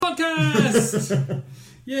podcast!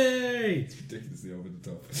 Yay! It's ridiculously over the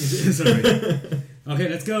top. Sorry. Okay,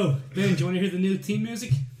 let's go. Ben, do you want to hear the new theme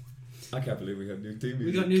music? I can't believe we got new theme music.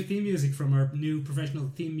 We got new theme music from our new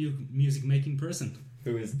professional theme music making person.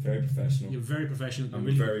 Who is very professional. You're very professional. I'm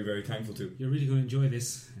really, very, very thankful to. You're really going to enjoy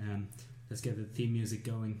this. Let's get the theme music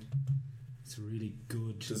going. It's really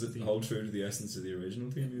good. Does it theme. hold true to the essence of the original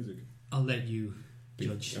theme music? I'll let you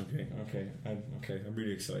judge. Okay. I'm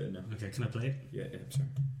really excited now. Okay, can I play it? Yeah, sorry.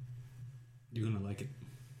 You're going to like it.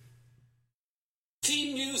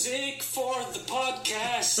 Theme music for the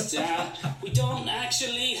podcast. We don't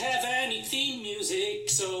actually have any theme music,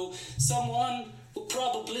 so someone will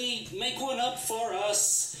probably make one up for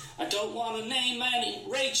us. I don't want to name any.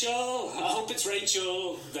 Rachel. I hope it's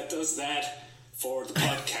Rachel that does that for the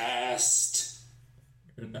podcast.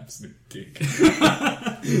 You're an absolute dick.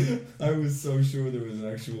 I was so sure there was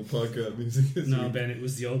an actual podcast music this No, week. Ben, it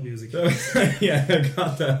was the old music. Yeah, I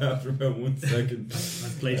got that after about 1 second.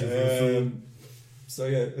 I've played it for fun. So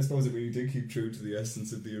yeah, I suppose it really did keep true to the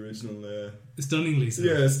essence of the original. Stunningly so.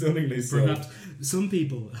 Yeah, stunningly so. Perhaps some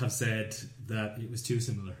people have said that it was too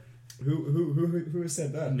similar. Who has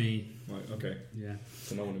said that? Me. Right, okay. Yeah.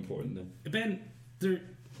 So no one important then. Ben,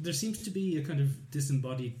 there seems to be a kind of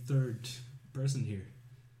disembodied third person here.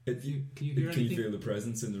 Can you hear Can you anything? feel the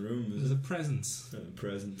presence in the room? There's a presence.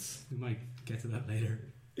 Presence. We might get to that later.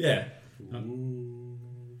 Yeah.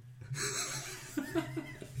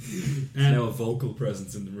 Now a vocal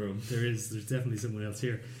presence in the room. There's definitely someone else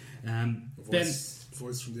here.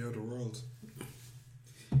 Voice from the outer world.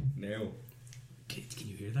 Now. Can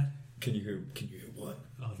you hear that? Can you hear what?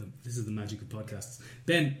 Oh, this is the magic of podcasts.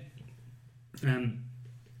 Ben,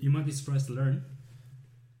 you might be surprised to learn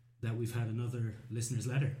that we've had another listener's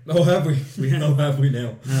letter. Oh, have we? We have. Oh, have we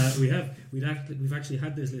now? We have. We've actually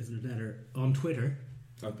had this listener's letter on Twitter.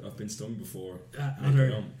 I've been stung before.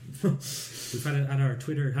 We've had it at our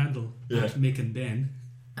Twitter handle at Mick and Ben.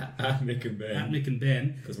 At Mick and Ben. At Mick and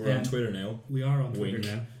Ben. Because we're on Twitter now. We are on Twitter Wink.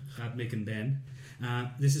 now. At Mick and Ben.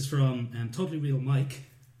 This is from Totally Real Mike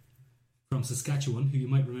from Saskatchewan, who you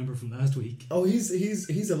might remember from last week. Oh,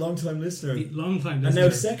 he's a long time listener. Long time And listener. now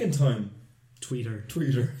second time Tweeter.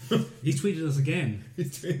 He He tweeted us again.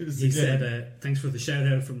 tweeted us He again. said, thanks for the shout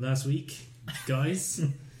out from last week, guys.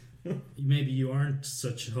 Maybe you aren't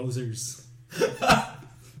such hosers.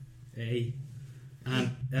 Hey.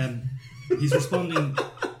 And he's responding.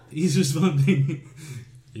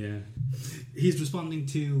 Yeah. He's responding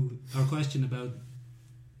to our question about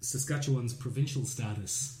Saskatchewan's provincial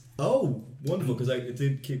status. Oh, wonderful, because it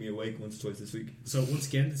did keep me awake once or twice this week. So once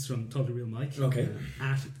again, this is from Totally Real Mike. Okay.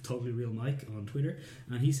 At Totally Real Mike on Twitter.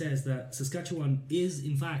 And he says that Saskatchewan is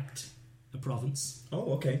in fact a province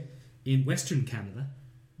Oh, okay. in Western Canada.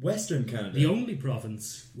 Western Canada. The only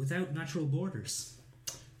province without natural borders.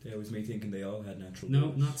 They always made thinking they all had natural No,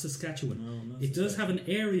 borders. not Saskatchewan. No, not It does Saskatchewan. have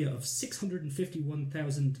an area of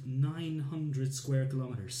 651,900 square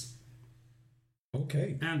kilometres.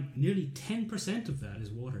 Okay. And nearly 10% of that is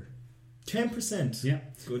water. 10%? Yeah.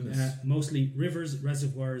 Goodness. Mostly rivers,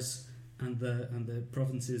 reservoirs, and the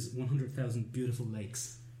province's 100,000 beautiful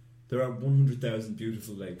lakes, There are 100,000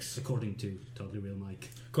 beautiful lakes. according to Totally Real Mike.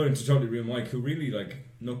 According to Totally Real Mike, who really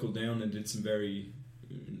knuckled down and did some very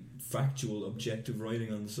factual, objective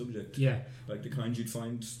writing on the subject. Yeah. Like the kind you'd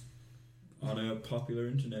find on a popular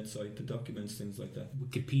internet site that documents things like that.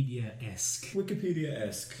 Wikipedia-esque.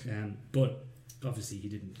 Wikipedia-esque. But obviously he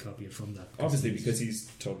didn't copy it from that. Obviously, because he's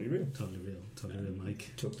totally real. Totally real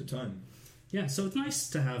Mike. Took the time. Yeah, so it's nice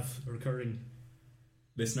to have a recurring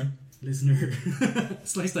Listener. listener.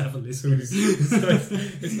 It's nice to have a listener.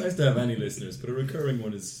 It's nice to have any listeners, but a recurring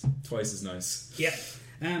one is twice as nice. Yeah.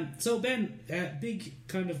 So Ben, big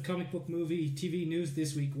kind of comic book movie TV news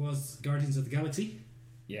this week was Guardians of the Galaxy.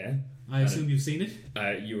 Yeah. I assume you've seen it.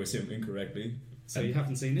 You assume incorrectly. So you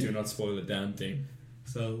haven't seen it. Do not spoil a damn thing.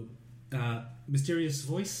 So, Mysterious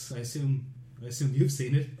Voice. I assume you've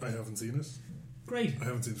seen it. I haven't seen it. Great. I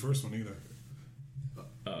haven't seen the first one either.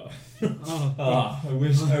 Oh, I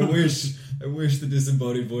wish the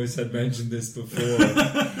disembodied voice had mentioned this before.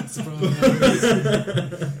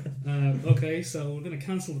 okay. So we're going to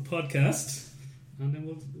cancel the podcast, and then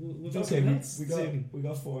we'll do Okay, something else. we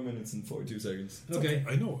got 4 minutes and 42 seconds. Okay.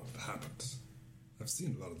 I know what happened. I've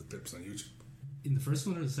seen a lot of the clips on YouTube. In the first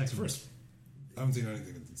one or the second? First. I haven't seen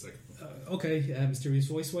anything in the second one. Okay, Mysterious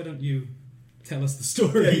Voice. Why don't you tell us the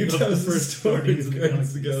story? Yeah, you of tell the us the first story Guardians of the of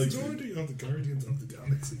Guardians Galaxy. of the The Galaxy. story of the Guardians of the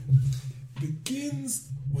Galaxy begins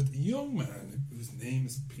with a young man whose name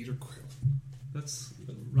is Peter Quill. That's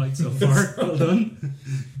right so far. Well done.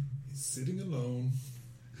 He's sitting alone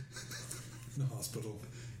in a hospital.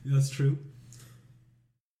 That's true.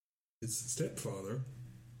 His stepfather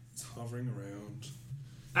is hovering around.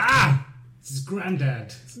 Ah! This is Granddad.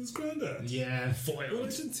 This is his granddad. Yeah, Well, I foiled.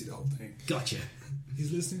 didn't see the whole thing. Gotcha.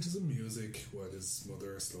 He's listening to some music while his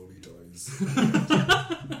mother slowly dies.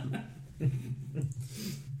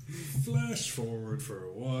 Flash forward for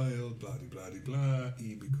a while, blah blah blah.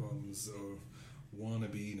 He becomes a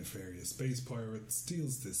wannabe nefarious space pirate,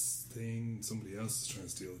 steals this thing. Somebody else is trying to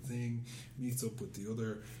steal the thing. Meets up with the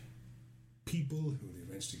other people who they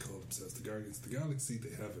eventually call themselves the Guardians of the Galaxy.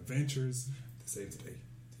 They have adventures. They save the day.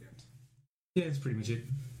 The end. Yeah, that's pretty much it.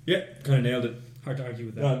 Yeah, kind of nailed it. Hard to argue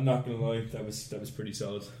with that. No, I'm not gonna lie, that was pretty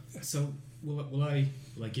solid. So, will I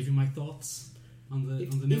give you my thoughts on the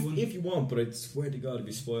new one? If you want, but I swear to God, if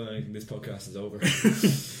you spoil anything, this podcast is over.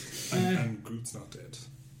 And Groot's not dead.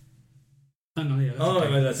 Oh no, yeah. That's Oh,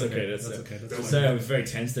 okay. right, that's okay. That's okay. That's I'll fine. say I was very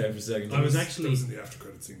tense there for a second. I was That actually was in the after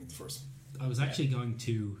credit scene of the first one. I was actually going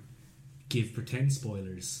to give pretend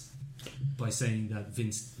spoilers by saying that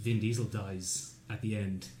Vin Diesel dies at the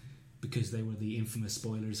end because they were the infamous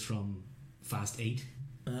spoilers from Fast 8.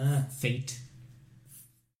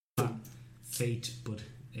 Fate, but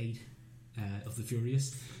 8 of the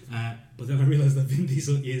Furious. But then I realised that Vin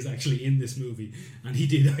Diesel is actually in this movie, and he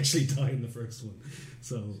did actually die in the first one.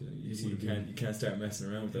 So You see, you can't start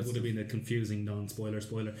messing around with it that. would have been a confusing non-spoiler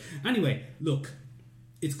spoiler. Anyway, look,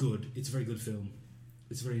 it's good. It's a very good film.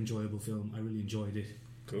 It's a very enjoyable film. I really enjoyed it.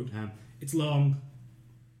 Good. It's long.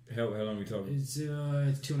 How long are we talking? It's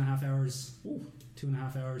 2.5 hours. Ooh.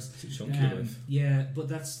 2.5 hours. It's a chunky life. Yeah, but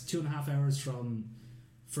that's 2.5 hours from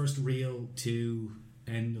first reel to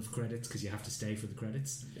end of credits because you have to stay for the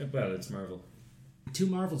credits. Yeah, well, it's Marvel. To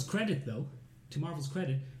Marvel's credit,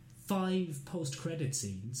 5 post-credit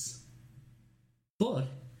scenes. But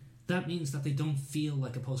that means that they don't feel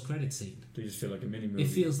like a post-credit scene. They just feel like a mini movie. It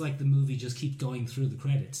feels like the movie just keeps going through the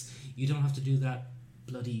credits. You don't have to do that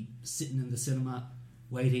bloody sitting in the cinema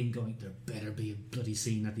waiting, going, there better be a bloody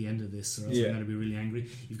scene at the end of this or else I'm going to be really angry.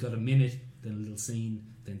 You've got a minute, then a little scene,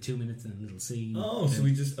 then 2 minutes, then a little scene. Oh, so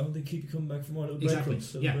we just they keep you coming back for more little Exactly.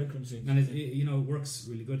 breadcrumbs. Yeah. Breadcrumb scene. And it works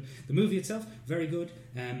really good. The movie itself, very good.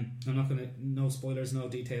 I'm not going to, no spoilers, no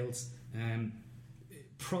details.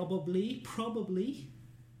 Probably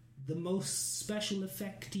the most special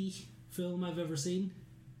effecty film I've ever seen.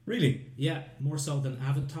 Really? Yeah, more so than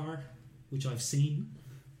Avatar, which I've seen.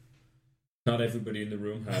 Not everybody in the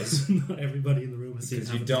room has. Not everybody in the room has seen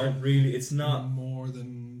Because you Avatar. don't really. It's not. More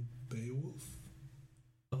than Beowulf.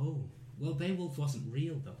 Oh, well, Beowulf wasn't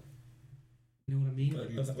real though. You know what I mean?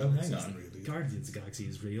 Well, hang on. Really. Guardians of the Galaxy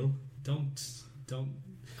is real. Don't.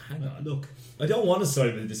 Hang on. Look, I don't want to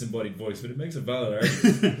side with a disembodied voice, but it makes a valid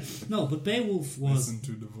argument. no, but Beowulf was. Listen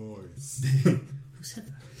to the voice. Who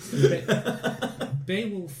said that?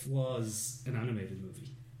 Beowulf was an animated movie,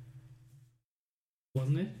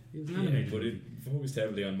 wasn't it? It was an animated but movie. it focused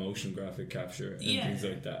heavily on motion graphic capture and Yeah. things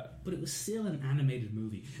like that. But it was still an animated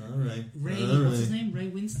movie. All right. What's his name? Ray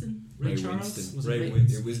Winston? Ray Charles? Winston. Was it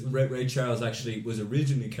It was Ray Charles actually was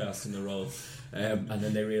originally cast in the role, and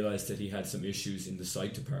then they realised that he had some issues in the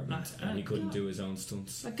sight department and he couldn't do his own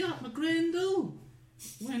stunts. I got my Grendel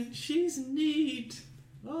when she's in need.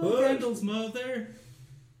 Oh, What? Grendel's mother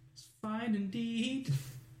is fine indeed.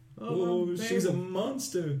 Oh, she's a Beowulf.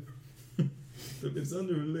 monster that lives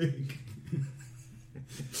under a lake.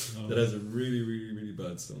 Oh. That has a really, really, really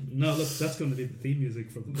bad song. No, look, that's going to be the theme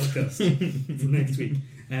music for the podcast for next week.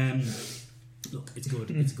 Look, it's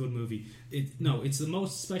good. It's a good movie. It's the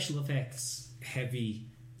most special effects heavy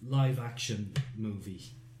live action movie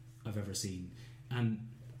I've ever seen, and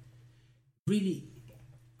really,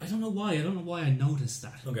 I don't know why. I don't know why I noticed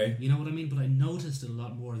that. Okay. You know what I mean? But I noticed it a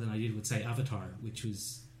lot more than I did with, say, Avatar, which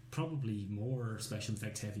was probably more special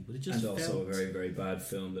effects heavy, but it just And also felt... a very, very bad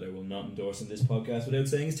film that I will not endorse in this podcast without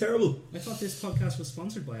saying is terrible. I thought this podcast was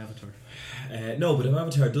sponsored by Avatar. No, but if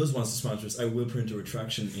Avatar does want to sponsor us, I will print a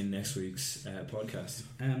retraction in next week's podcast.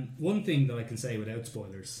 One thing that I can say without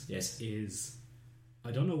spoilers Yes. is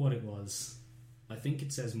I don't know what it was. I think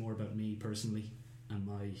it says more about me personally and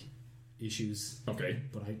my issues, Okay.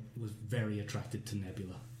 but I was very attracted to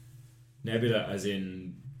Nebula. Nebula, as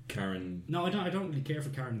in Karen, No, I don't really care for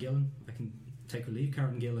Karen Gillan. I can take or leave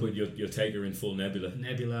Karen Gillan. but you'll take her in full Nebula.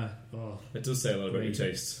 Nebula, oh It does say a lot about your Great.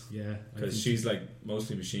 tastes. yeah, I Because think- she's like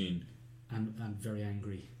mostly machine. and very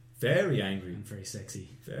angry Very angry. and very sexy,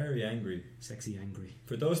 Very angry. sexy angry.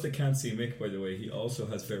 For those that can't see Mick, by the way, he also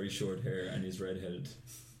has very short hair and is redheaded.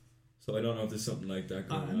 So I don't know if there's something like that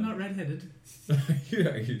going I'm on. not redheaded.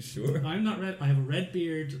 Are you sure? I'm not red. I have a red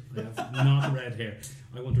beard. I have not red hair.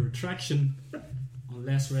 I want a retraction.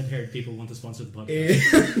 Unless red-haired people want to sponsor the podcast.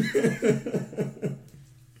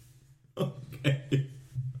 Okay.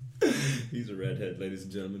 redhead, ladies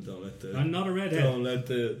and gentlemen. Don't let the I'm not a redhead. Don't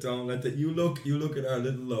let the you look at our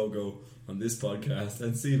little logo on this podcast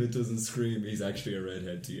and see if it doesn't scream he's actually a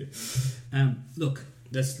redhead to you. Look,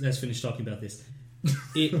 let's finish talking about this.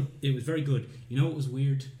 It was very good. You know what was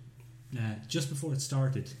weird? Just before it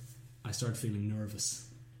started, I started feeling nervous.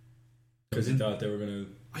 Because you thought they were going to...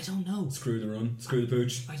 I don't know. Screw the run? Screw the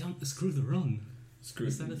pooch? I don't... Screw the run.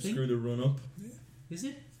 Is that a thing? Screw the run up? Yeah. Is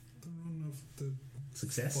it? The run of the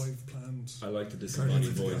Success? 5 planned. I like the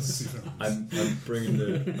disembodied voice. I'm bringing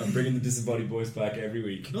the disembodied voice back every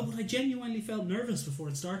week. No, but I genuinely felt nervous before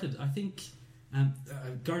it started. I think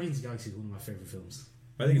Guardians of the Galaxy is one of my favourite films.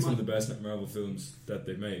 I think it's one of the best Marvel films that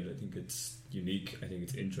they've made. I think it's unique. I think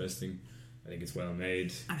it's interesting. I think it's well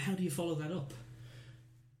made. And how do you follow that up?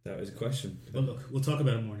 That was a question. Well, look, we'll talk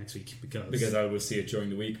about it more next week because I will see it during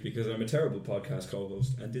the week because I'm a terrible podcast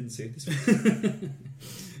co-host and didn't see it this week.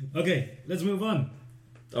 Okay, let's move on.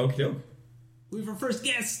 Okay. We have our first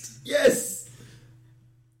guest. Yes!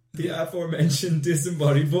 The aforementioned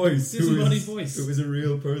disembodied voice. Disembodied voice. Who is a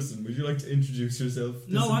real person. Would you like to introduce yourself?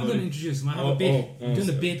 No, I'm going to introduce him. I have a bit. I'm doing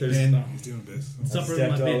the bit, Ben. He's doing a bit. Stop I've ruining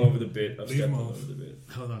my stepped all bit. over the bit. I've Leave stepped him all off. over the bit.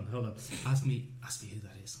 Hold on. Ask me who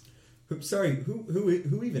that is. Sorry,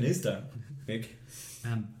 who even is that, Mick?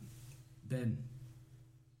 Ben,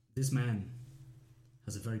 this man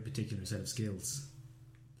has a very particular set of skills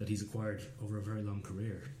that he's acquired over a very long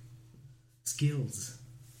career. Skills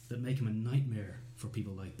that make him a nightmare for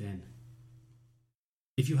people like Ben.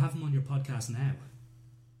 If you have him on your podcast now,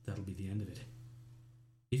 that'll be the end of it.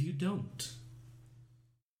 If you don't,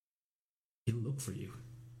 he'll look for you.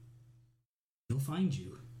 He'll find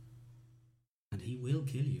you. And he will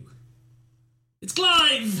kill you. It's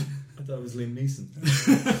Clive! I thought it was Liam Neeson.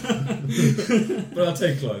 But I'll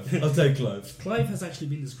take Clive. Clive has actually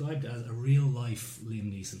been described as a real-life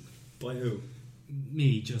Liam Neeson. By who?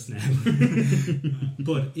 Me, just now.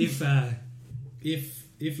 But if a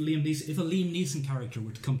Liam Neeson character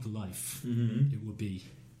were to come to life, it would be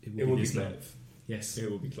this man. Clive. Yes. It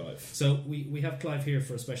will be Clive. So we have Clive here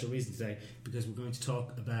for a special reason today because we're going to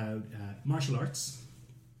talk about martial arts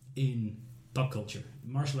in pop culture,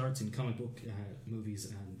 martial arts in comic book, movies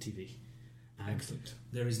and TV. Excellent.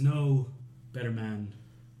 There is no better man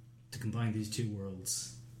to combine these two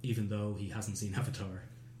worlds, even though he hasn't seen Avatar,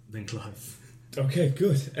 than Clive. Okay,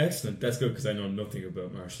 good. Excellent. That's good because I know nothing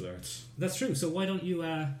about martial arts. That's true. So why don't you...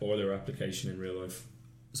 or their application in real life.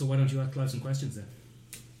 So why don't you ask Clive some questions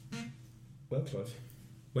then? Well, Clive,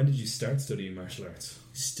 when did you start studying martial arts?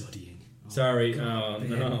 Studying. Oh, Sorry. God, Oh,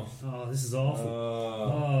 Ben. no. Oh, this is awful.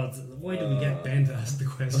 Oh, Why did we get Ben to ask the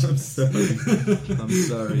questions? I'm sorry. I'm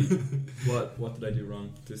sorry. What did I do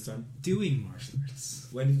wrong this time? Doing martial arts.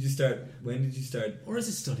 When did you start? Or is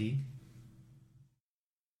it studying?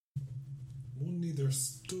 One neither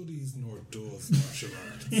studies nor does martial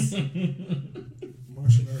arts.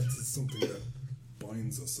 Martial arts is something that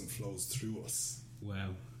binds us and flows through us.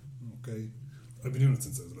 Wow. Okay? I've been doing it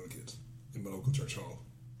since I was a little kid in my local church hall.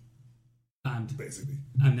 And Basically.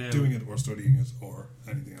 now Doing it or studying it or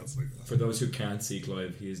anything else like that. For those who can't see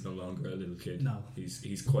Clive, he is no longer a little kid. No.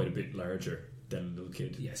 He's quite a bit larger than a little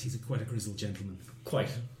kid. yes, he's quite a grizzled gentleman. Quite.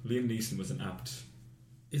 Liam Neeson was an apt.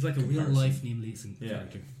 He's like a real Comparison. life Liam Neeson Yeah.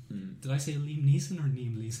 character. Did I say Liam Neeson or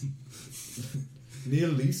Liam Neeson? Neil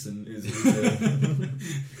Leeson is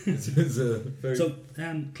a very... So,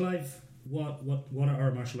 Clive, what are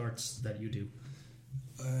our martial arts that you do?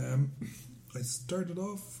 I started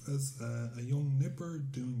off as a young nipper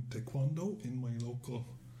doing taekwondo in my local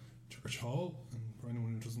church hall, and for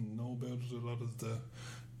anyone who doesn't know about it, a lot of the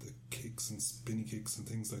kicks and spinny kicks and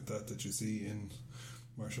things like that you see in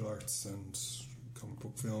martial arts and comic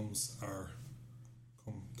book films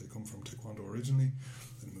come from taekwondo originally,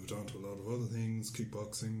 and moved on to a lot of other things,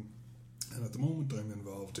 kickboxing, and at the moment I'm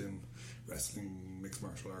involved in wrestling, mixed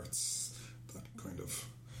martial arts, that kind of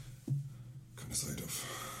side of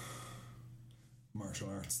martial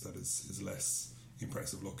arts that is less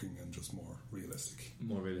impressive looking and just more realistic.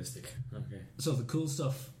 More realistic. Okay. So the cool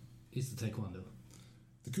stuff is the taekwondo.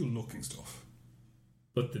 The cool looking stuff.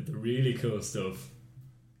 But the really cool stuff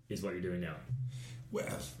is what you're doing now.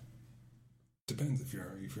 Well, depends if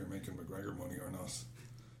you're making McGregor money or not.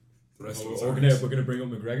 The rest of us We're aren't. going to bring up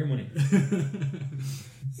McGregor money.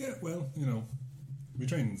 Yeah, well, we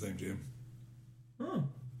train in the same gym. Oh.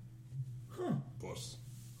 Huh. But,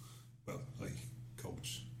 well, I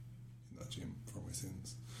coach in that gym for my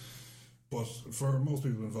sins. But for most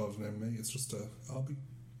people involved in MMA, it's just a hobby.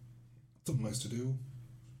 Something nice to do.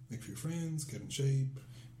 Make a few friends, get in shape,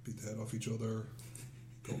 beat the head off each other,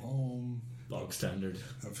 go home, Bog standard.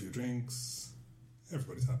 have a few drinks,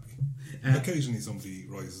 everybody's happy. Occasionally somebody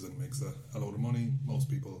rises and makes a load of money. Most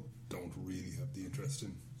people don't really have the interest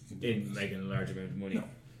in making a large amount of money. No.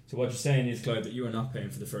 So what you're saying is, Clive, that you are not paying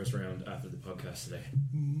for the first round after the podcast today.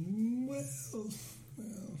 Well,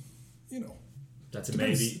 you know. That's a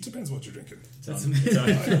Depends, maybe. it depends what you're drinking. I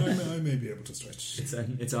I may be able to stretch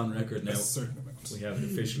it's on record now. a certain amount. We have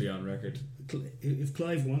it officially on record. If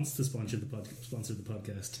Clive wants to sponsor the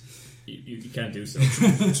podcast, You can't do so.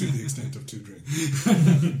 To the extent of 2 drinks.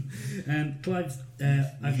 Clive,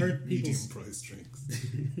 I've heard people medium price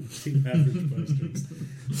drinks. 2 average price drinks.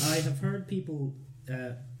 I have heard people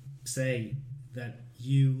say that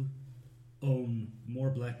you own more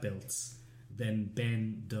black belts than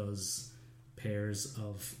Ben does pairs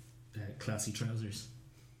of classy trousers.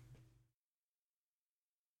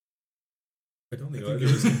 I don't think I either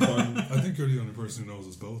is fun. I think you're the only person who knows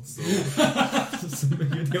us both. So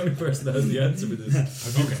You're the only person that has the answer for this.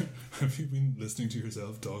 have you been listening to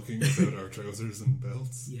yourself talking about our trousers and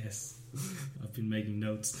belts? Yes, I've been making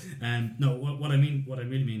notes. No, what I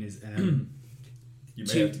really mean is You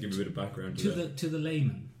may have to give a bit of background to that. to the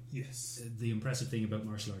layman. Yes. The impressive thing about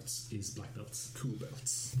martial arts is black belts. Cool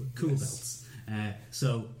belts. Belts.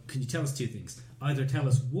 So, can you tell us 2 things? Either tell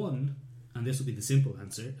us one, and this will be the simple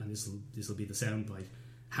answer, and this will be the soundbite.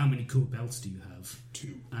 How many cool belts do you have?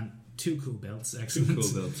 2. And 2 cool belts. Excellent. 2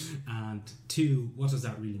 cool belts. And 2, what does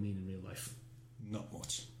that really mean in real life? Not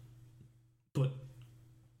much. But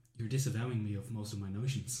you're disavowing me of most of my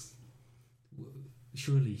notions.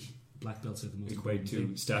 Surely black belts are the most Equate to important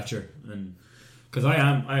thing. stature, and because I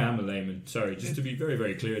am a layman. Sorry, just to be very,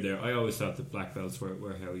 very clear there. I always thought that black belts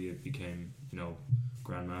were how you became,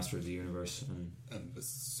 Grandmaster of the universe, and A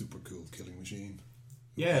super cool killing machine.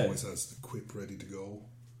 Yeah. Always has the quip ready to go.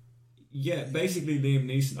 yeah, basically Liam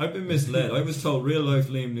Neeson. I've been misled. I was told real life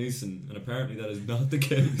Liam Neeson, and apparently that is not the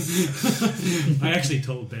case. I actually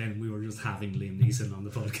told Ben we were just having Liam Neeson on the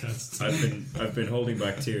podcast. I've been holding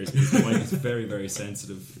back tears because the mic is very, very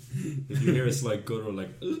sensitive. If you hear a slight guttural like,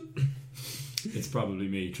 it's probably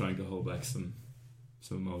me trying to hold back some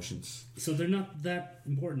emotions. So they're not that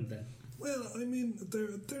important then? Well, I mean,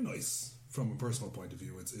 they're nice from a personal point of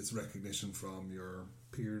view. It's recognition from your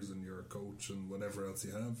peers and your coach and whatever else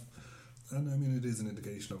you have. And I mean, it is an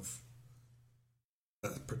indication of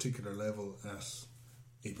a particular level at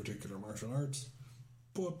a particular martial art,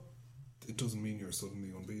 but it doesn't mean you're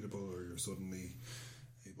suddenly unbeatable or you're suddenly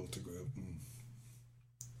able to go out and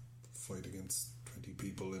fight against 20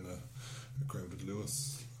 people in a crowded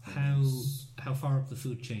Lewis. How far up the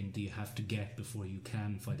food chain do you have to get before you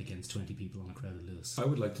can fight against 20 people on a crowded Lewis? I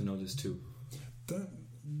would like to know this too.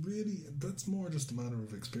 That's more just a matter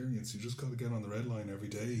of experience. You just got to get on the red line every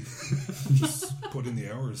day. Just put in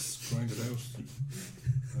the hours, grind it out.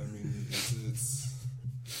 I mean, it's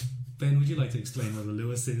Ben, would you like to explain what the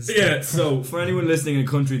Lewis is? Yeah, so for anyone listening in a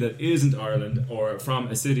country that isn't Ireland or from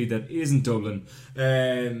a city that isn't Dublin,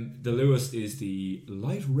 the Lewis is the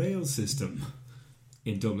light rail system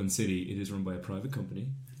in Dublin City. It is run by a private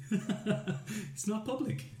company. It's not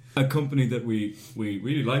public. A company that we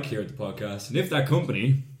really like here at the podcast. And if that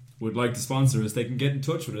company would like to sponsor us, they can get in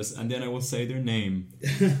touch with us, and then I will say their name.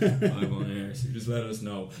 I'm on air, so just let us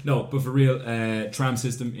know. No, but for real, tram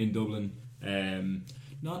system in Dublin,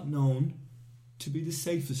 not known to be the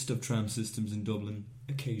safest of tram systems in Dublin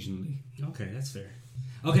occasionally. Okay, that's fair.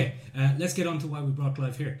 Okay, let's get on to why we brought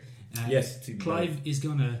Clive here. Yes, Clive is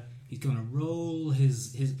gonna roll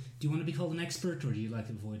his. Do you want to be called an expert, or do you like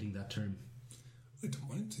avoiding that term? I don't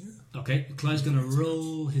mind, yeah. Okay, Clive's going to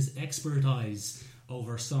roll his expert eyes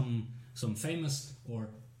over some famous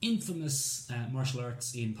or infamous martial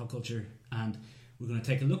arts in pop culture, and we're going to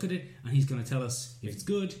take a look at it, and he's going to tell us if it's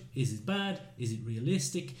good, is it bad, is it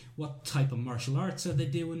realistic, what type of martial arts are they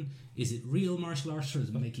doing, is it real martial arts, or is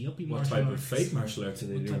it makey-uppy martial arts? What type of fake martial arts are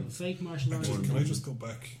they What doing? type of fake martial arts? Actually, can I just go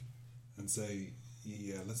back and say,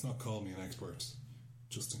 yeah, let's not call me an expert,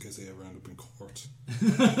 just in case I ever end up in court.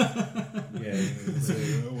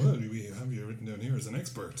 Say, well, we have you written down here as an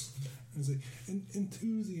expert. And say, an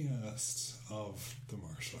enthusiast of the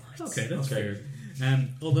martial arts. Okay, that's fair.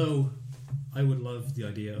 Although I would love the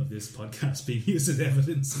idea of this podcast being used as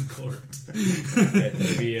evidence in court.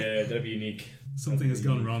 That'd be unique. Something has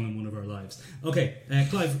gone wrong in one of our lives. Okay,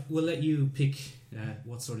 Clive, we'll let you pick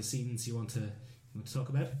what sort of scenes you want to talk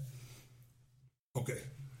about. Okay.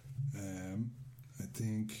 I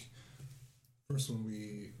think first one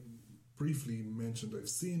we briefly mentioned, I've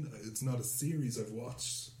seen, it's not a series I've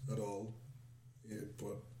watched at all,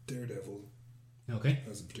 but Daredevil Okay.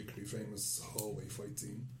 has a particularly famous hallway fight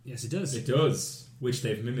scene. Yes, it does. It does, which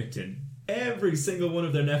they've mimicked in every single one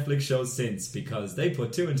of their Netflix shows since, because they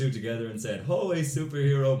put 2 and 2 together and said, "Hallway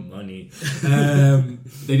superhero money."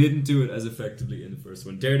 They didn't do it as effectively in the first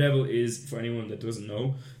one. Daredevil is, for anyone that doesn't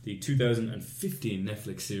know, the 2015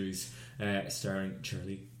 Netflix series starring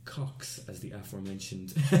Charlie Cox as the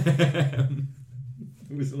aforementioned.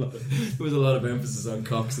 There was a lot of emphasis on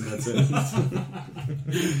Cox in that sentence.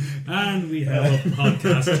 And we have a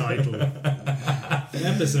podcast title.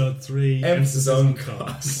 Episode 3. Emphasis on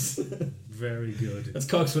Cox. Very good. That's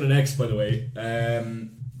Cox with an X, by the way.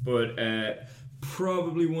 But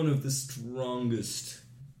probably one of the strongest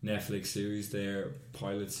Netflix series there,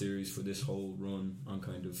 pilot series for this whole run on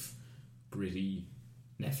kind of gritty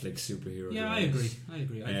Netflix superhero. Yeah, dramas. I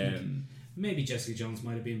agree. I think maybe Jessica Jones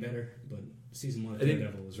might have been better, but season 1 of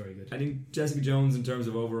Daredevil was very good. I think Jessica Jones, in terms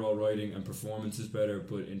of overall writing and performance, is better,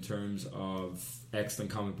 but in terms of excellent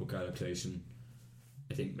comic book adaptation,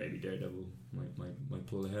 I think maybe Daredevil might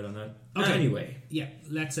pull ahead on that. Okay. Anyway, Yeah,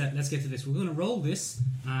 let's get to this. We're going to roll this.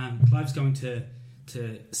 Clive's going to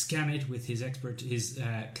scan it with his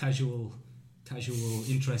casual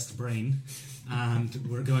interest brain, and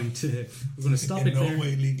we're going to stop In it no there.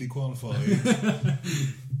 way legally qualified.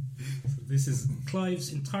 This is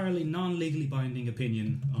Clive's entirely non-legally binding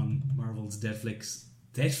opinion on Marvel's Netflix.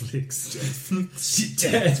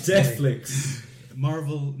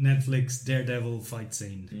 Marvel Netflix Daredevil fight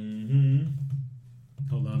scene.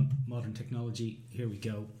 Hold on, modern technology. Here we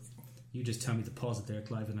go. You just tell me to pause it there,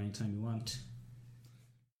 Clive, at any time you want.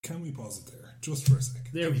 Can we pause it there, just for a sec?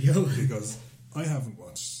 There we go. Because I haven't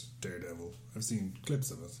watched Daredevil. I've seen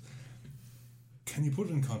clips of it. Can you put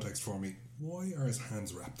it in context for me? Why are his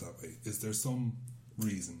hands wrapped that way? Is there some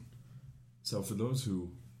reason? so for those who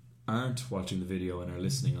aren't watching the video and are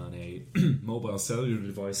listening on a mobile cellular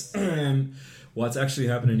device, what's actually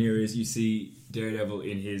happening here is you see Daredevil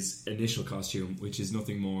in his initial costume, which is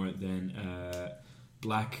nothing more than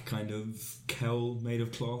black kind of cowl made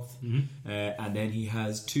of cloth, and then he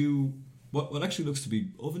has 2 what actually looks to be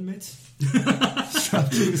oven mitts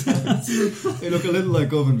strapped to his hands. They look a little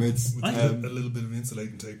like oven mitts. With a little bit of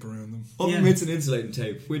insulating tape around them. Oven mitts and insulating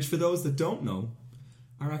tape, which for those that don't know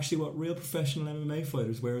are actually what real professional MMA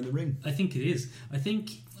fighters wear in the ring. I think it is. I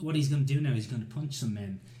think what he's going to do now is he's going to punch some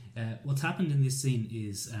men. What's happened in this scene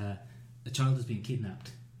is a child has been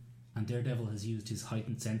kidnapped, and Daredevil has used his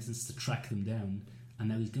heightened senses to track them down, and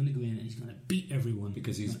now he's going to go in and he's going to beat everyone.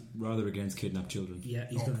 Because he's rather against kidnapped children. Yeah,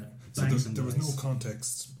 he's going to So bang some there was guys. no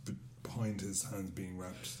context behind his hands being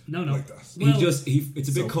wrapped No. like that. Well- It's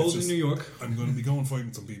a bit So cold it's in just- New York. I'm going to be going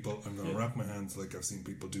fighting some people. I'm going to wrap my hands like I've seen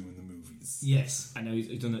people do in the movies. Yes. I know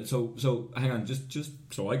he's done that. So hang on,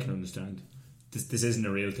 just so I can understand. This isn't a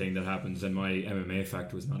real thing that happens, and my MMA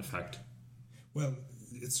fact was not a fact. Well,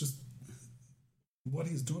 it's just what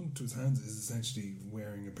he's done to his hands is essentially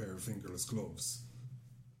wearing a pair of fingerless gloves,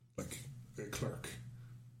 like a clerk.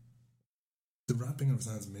 The wrapping of his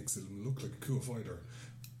hands makes it look like a cool fighter,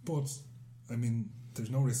 but I mean, there's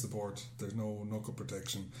no wrist support, there's no knuckle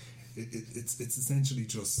protection. It's essentially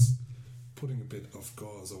just putting a bit of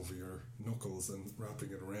gauze over your knuckles and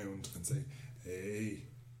wrapping it around and saying, "Hey,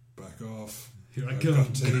 back off." Here I I've come.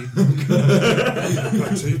 got tape. I've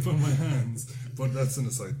got tape on my hands. But that's an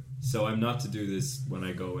aside. So I'm not to do this when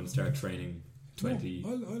I go and start training 20.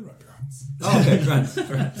 No, I'll wrap your hands. Oh, okay, grand.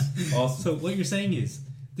 Awesome. So what you're saying is,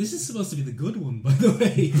 this is supposed to be the good one, by the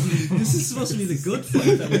way. This is supposed to be the good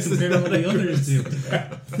fight that we compare all the others to.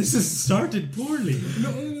 This has started poorly.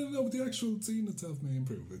 No, but the actual scene itself may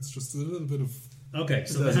improve. It's just a little bit of... Okay,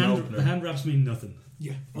 so There's an the opener. hand wraps mean nothing.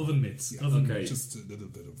 Yeah. Oven mitts. Yeah. Oven Okay. mitts. Just a little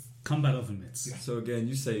bit of... Combat oven mitts. Yeah. So again,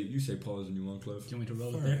 you say pause when you want, Clive. Do you want me to roll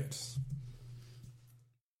it All there? right.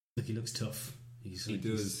 Look, he looks tough. He does.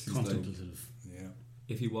 He's He's like- contemplative. Yeah.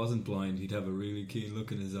 If he wasn't blind, he'd have a really keen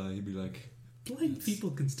look in his eye. He'd be like, Blind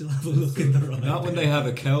people can still have a look in their eye. not when they have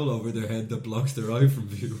a cowl over their head that blocks their eye from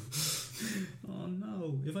view. Oh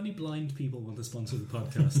no! If any blind people want to sponsor the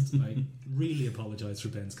podcast, I really apologise for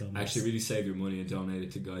Ben's comments. Actually, really save your money and donate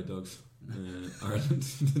it to Guide Dogs Ireland.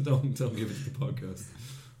 don't give it to the podcast.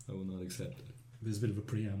 I will not accept it. There's a bit of a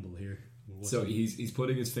preamble here. So he's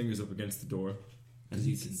putting his fingers up against the door, and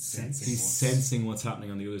he he's can sense sensing what's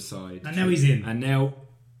happening on the other side. And now he's in. And now,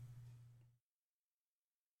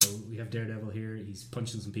 So we have Daredevil here. He's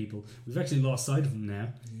punching some people. We've actually lost sight of him now,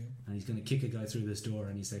 Yeah. and he's going to kick a guy through this door.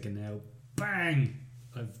 And he's thinking, "Now, bang!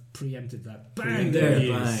 I've preempted that. Bang! There he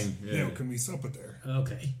is. bang. Yeah. Now, can we stop it there?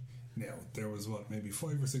 Okay. Now, there was, maybe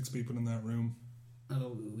 5 or 6 people in that room?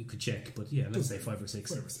 Oh, we could check, but yeah, let's say 5 or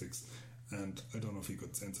 6. 5 or 6. And I don't know if he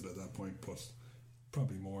could sense it at that point, but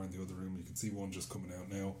Probably more in the other room. You can see one just coming out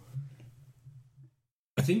now.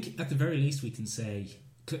 I think at the very least we can say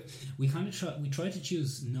we kind of try to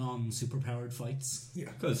choose non-superpowered fights.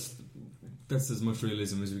 Yeah. Because that's as much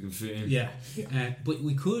realism as we can fit in. Yeah, but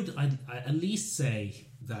we could I at least say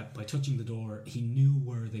that by touching the door, he knew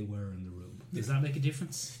where they were in the room. Does that make a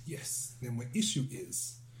difference? Yes. Then my issue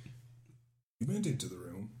is, he went into the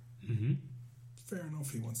room. Mm-hmm. Fair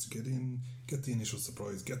enough, he wants to get in, get the initial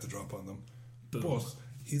surprise, get the drop on them. Boom. But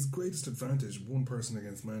his greatest advantage, one person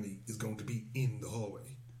against many, is going to be in the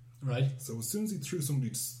hallway. Right. So as soon as he threw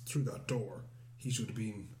somebody through that door, he should have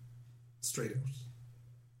been straight out.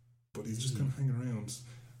 But he's just kind of hanging around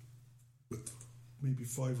with maybe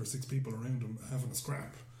 5 or 6 people around him having a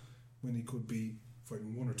scrap, when he could be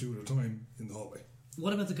fighting 1 or 2 at a time in the hallway.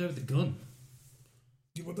 What about the guy with the gun?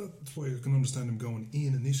 Yeah, well, that's why I can understand him going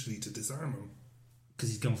in initially to disarm him. Because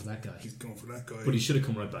he's going for that guy. He's going for that guy. But he should have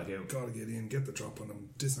come right back out. Gotta get in, get the drop on him,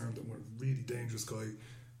 disarm them. We're a really dangerous guy.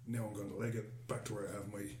 Now I'm going to leg it back to where I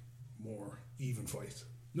have my more even fight.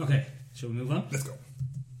 Okay, shall we move on? Let's go.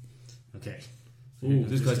 Okay. Ooh,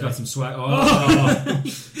 this guy's got some swag. Oh,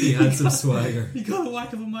 he had some swagger. He got a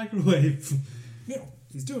whack of a microwave. No,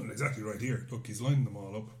 he's doing it exactly right here. Look, he's lining them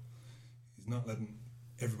all up. He's not letting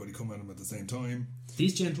everybody come at him at the same time.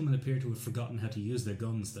 These gentlemen appear to have forgotten how to use their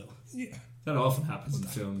guns, though. Yeah. That often happens in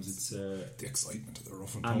films. It's The excitement of the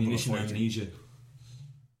rough and tumble of ammunition fighting. amnesia.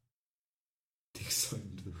 The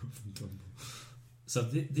excitement of the rough and tumble. So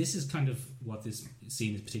this is kind of what this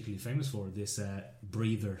scene is particularly famous for, this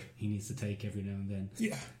breather he needs to take every now and then.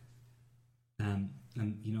 Yeah. And,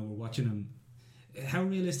 you know, we're watching him. How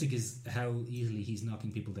realistic is how easily he's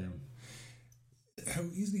knocking people down? How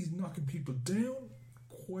easily he's knocking people down?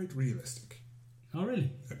 Quite realistic. Oh,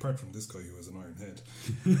 really? Apart from this guy who has an iron head.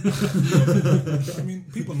 I mean,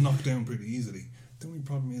 people knock down pretty easily. The only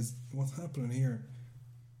problem is, what's happening here,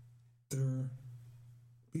 they're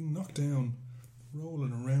being knocked down,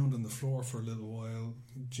 rolling around on the floor for a little while,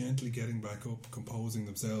 gently getting back up, composing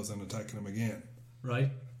themselves and attacking him again.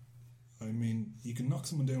 Right. I mean, you can knock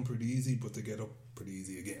someone down pretty easy, but they get up pretty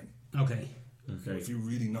easy again. Okay. If you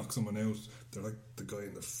really knock someone out, they're like the guy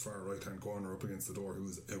in the far right hand corner up against the door who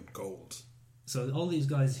is out cold. So all these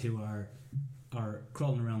guys who are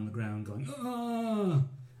crawling around the ground going, oh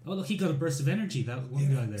look, he got a burst of energy, that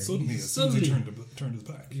one guy there. Suddenly, as soon as he turned his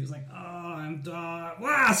back. He was like, I'm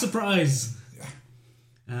wow, surprise!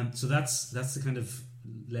 Yeah. So that's the kind of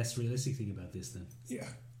less realistic thing about this then. Yeah.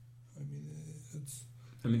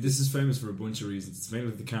 I mean, this is famous for a bunch of reasons. It's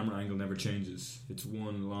mainly the camera angle never changes. It's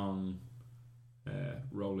one long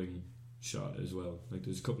rolling shot as well. Like,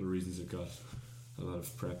 there's a couple of reasons it got a lot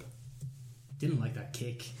of prep. Didn't like that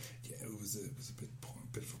kick. Yeah, it was a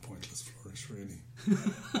bit of a pointless flourish, really.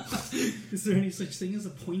 Is there any such thing as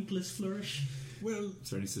a pointless flourish? Well, is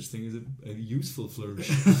there any such thing as a useful flourish?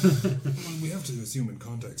 Well, we have to assume in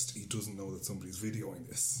context he doesn't know that somebody's videoing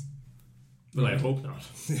this. Well, I hope not.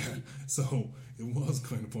 Yeah, so it was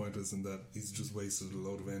kind of pointless in that he's just wasted a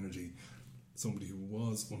load of energy. Somebody who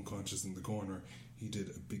was unconscious in the corner, he did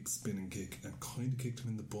a big spinning kick and kind of kicked him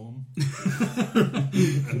in the bum.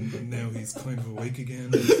 and now he's kind of awake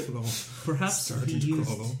again. Perhaps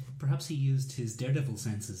he used his daredevil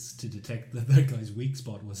senses to detect that that guy's weak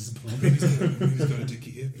spot was his bum. He's got a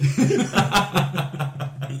dicky hip.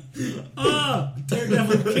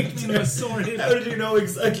 Daredevil kicked me in my sore hip. How did you know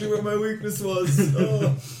exactly where my weakness was?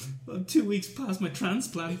 I'm 2 weeks past my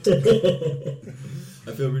transplant.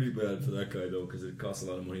 I feel really bad for that guy though, because it costs a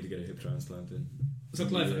lot of money to get a hip transplant in. So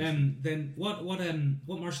Clive, then what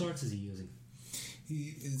martial arts is he using?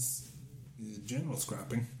 He is general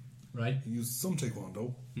scrapping. Right. He used some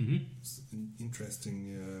taekwondo. Mm-hmm. It's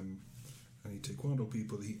interesting. Any taekwondo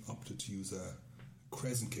people, he opted to use a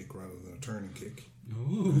crescent kick rather than a turning kick.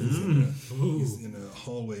 He's in a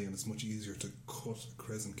hallway, and it's much easier to cut a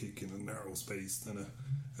crescent kick in a narrow space than a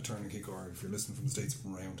turning kick, or if you're listening from the States,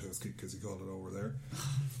 roundhouse kick, as you call it over there.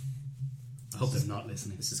 I hope they're not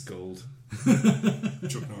listening. This is gold.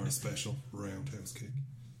 Chuck Norris special roundhouse kick.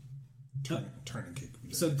 Turning kick.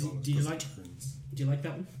 So do you like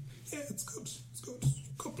that one? Yeah, it's good. It's good.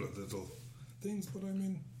 A couple of little things, but I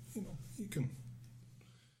mean, you know, you can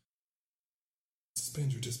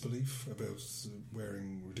suspend your disbelief about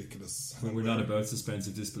wearing ridiculous. Well, we're not about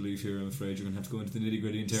suspensive disbelief here. I'm afraid you're going to have to go into the nitty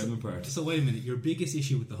gritty and tear them apart. So wait a minute. Your biggest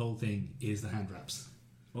issue with the whole thing is the hand wraps,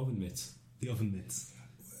 Oven mitts. the oven mitts.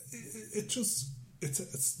 It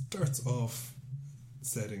starts off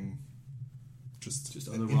setting just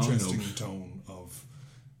on an the wrong interesting note. tone of,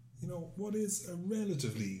 you know, what is a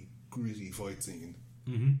relatively gritty fight scene.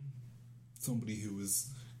 Mm-hmm. Somebody who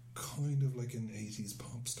is kind of like an 80s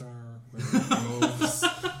pop star wearing gloves.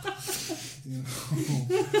 You know,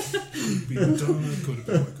 could be Madonna, could have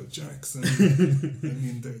been Michael Jackson. I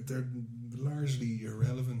mean, they're largely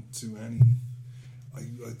irrelevant to any.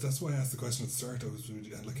 That's why I asked the question at the start. I was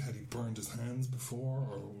really, like, had he burned his hands before,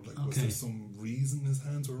 or like was there some reason his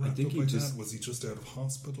hands were wrapped up like that? Was he just out of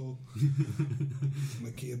hospital?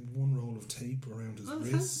 Like he had one roll of tape around his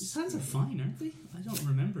wrist. His hands are fine, aren't they? I don't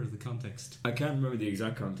remember the context. I can't remember the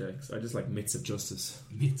exact context. I just like Myths of Justice.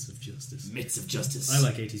 Myths of Justice. Myths of Justice. I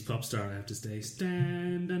like 80s pop star, I have to say.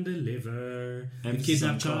 Stand and deliver. Emphasis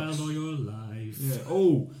on Kidnap child cops. or your life. Yeah.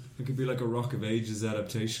 Oh, it could be like a Rock of Ages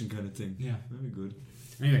adaptation kind of thing. Yeah. Very good.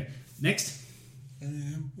 Anyway, next.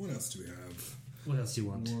 What else do we have? What else do you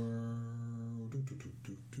want?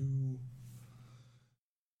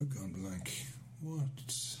 I've gone blank. What?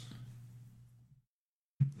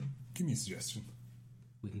 Give me a suggestion.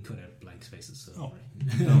 We can cut out blank spaces. So Oh.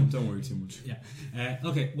 Don't worry too much. Yeah.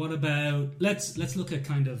 Okay. What about? Let's look at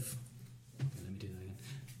kind of. Okay, let me do that again.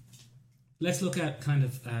 Let's look at kind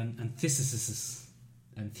of antithesis.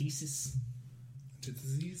 Antitheses?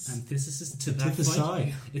 Antithesis to that Antithesis.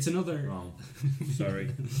 fight. It's another. Wrong.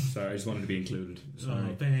 Sorry. I just wanted to be included. Sorry.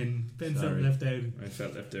 Oh, Ben felt Sorry. left out. I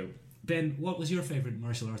felt left out. Ben, what was your favourite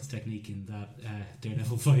martial arts technique in that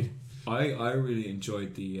Daredevil fight? I really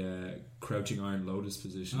enjoyed the crouching Iron Lotus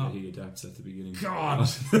position that he adapts at the beginning. God!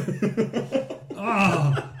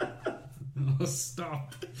 Oh,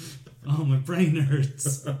 stop! Oh, my brain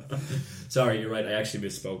hurts. Sorry, you're right. I actually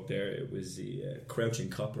misspoke there. It was the crouching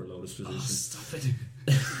copper Lotus position. Oh, stop it!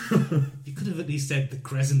 You could have at least said the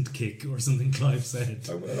crescent kick or something Clive said.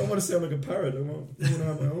 I don't want to sound like a parrot. I want to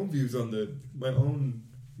have my own views on my own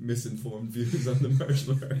misinformed views on the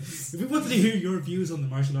martial arts. If we wanted to hear your views on the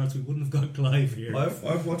martial arts, we wouldn't have got Clive here.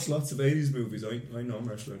 I've watched lots of 80s movies. I know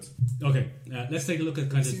martial arts. Okay, let's take a look at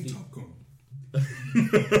kind I've of seen the, Top Gun.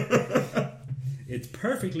 It's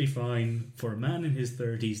perfectly fine for a man in his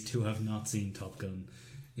 30s to have not seen Top Gun.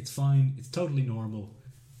 It's fine. It's totally normal.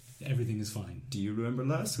 Everything is fine. Do you remember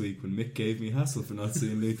last week when Mick gave me hassle for not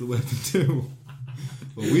seeing Lethal Weapon 2?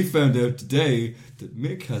 Well, we found out today that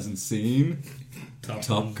Mick hasn't seen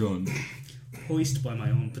Top Gun. Hoist by my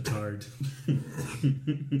own petard.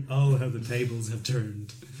 Oh, how the tables have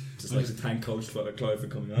turned. Just like to thank Coach Father Clive for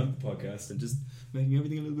coming on the podcast and just making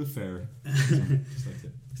everything a little bit fairer. Just like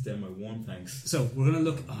to extend my warm thanks. So we're gonna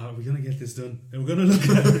look. Are we gonna get this done? We're gonna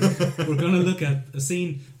look at a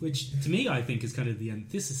scene which, to me, I think is kind of the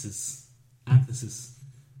antithesis.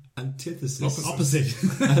 Antithesis. Opposite.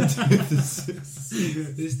 Antithesis.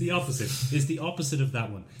 It's the opposite. It's the opposite of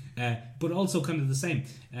that one. But also kind of the same.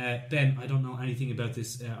 Ben, I don't know anything about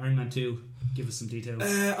this. Iron Man 2, give us some details.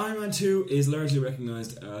 Iron Man 2 is largely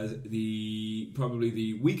recognised as probably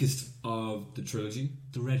the weakest of the trilogy.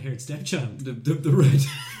 The red-haired stepchild. The red...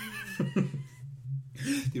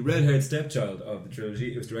 The red-haired stepchild of the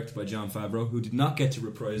trilogy. It was directed by Jon Favreau, who did not get to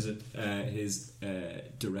reprise his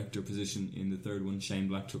director position in the third one. Shane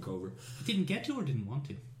Black took over. Didn't get to or didn't want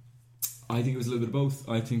to? I think it was a little bit of both.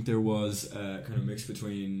 I think there was kind of a mix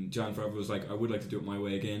between Jon Favreau was like, I would like to do it my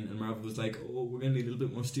way again, and Marvel was like, oh, we're going to need a little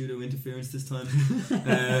bit more studio interference this time.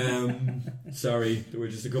 Sorry, there were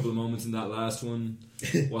just a couple of moments in that last one.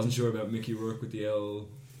 Wasn't sure about Mickey Rourke with the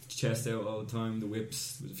chest out all the time, the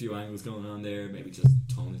whips, with a few angles going on there. Maybe just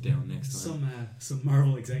tone it down next time. Some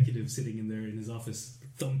Marvel executive sitting in there in his office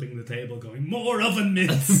thumping the table going, more oven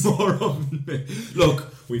mitts. More oven mitts.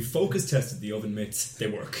 Look, we've focus tested the oven mitts. They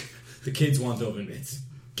work. The kids want oven mitts.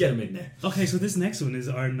 Get them in there. Okay, so this next one is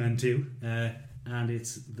Iron Man 2, and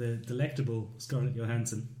it's the delectable Scarlett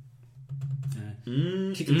Johansson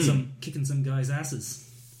kicking some guys' asses.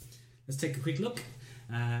 Let's take a quick look.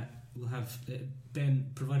 We'll have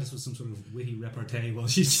Ben provide us with some sort of witty repartee while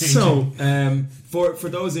she's changing. So, for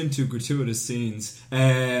those into gratuitous scenes,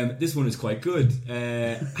 this one is quite good.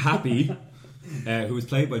 Happy, who is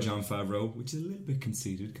played by Jon Favreau, which is a little bit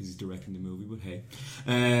conceited because he's directing the movie, but hey,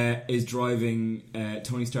 is driving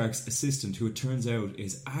Tony Stark's assistant, who it turns out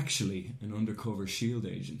is actually an undercover S.H.I.E.L.D.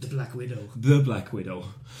 agent. The Black Widow. The Black Widow.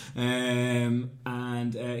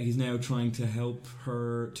 And he's now trying to help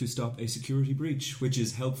her to stop a security breach, which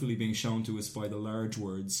is helpfully being shown to us by the large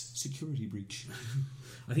words, security breach.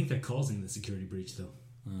 I think they're causing the security breach, though.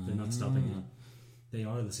 They're not stopping it. They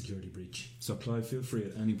are the security breach. So, Clive, feel free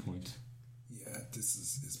at any point. Yeah,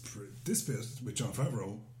 this bit with Jon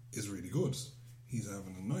Favreau is really good. He's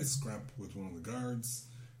having a nice scrap with one of the guards.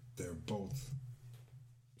 They're both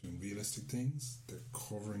doing realistic things. They're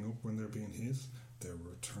covering up when they're being hit. They're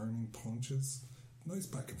returning punches. Nice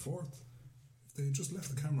back and forth. If they had just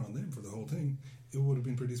left the camera on them for the whole thing, it would have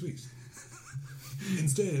been pretty sweet.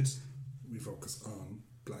 Instead, we focus on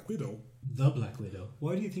Black Widow. The Black Widow.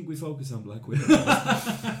 Why do you think we focus on Black Widow?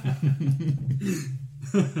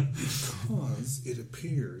 Because it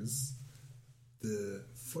appears the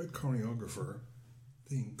fight choreographer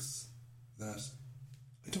thinks that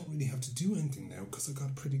I don't really have to do anything now because I got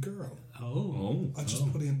a pretty girl. Oh. I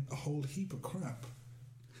just put in a whole heap of crap.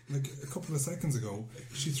 Like a couple of seconds ago,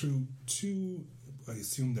 she threw 2, I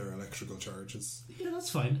assume they're electrical charges. Yeah, that's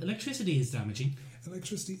fine. Electricity is damaging.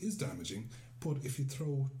 Electricity is damaging, but if you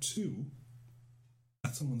throw 2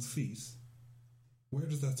 at someone's feet, where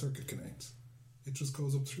does that circuit connect? It just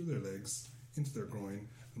goes up through their legs, into their groin,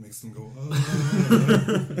 and makes them go, oh.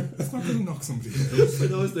 It's not going to knock somebody out. For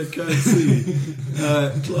those that can't see,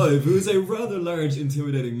 Clive, who is a rather large,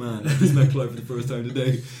 intimidating man, I just met Clive for the first time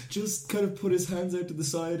today, just kind of put his hands out to the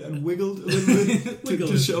side and wiggled a little bit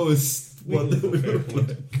to show us what they would look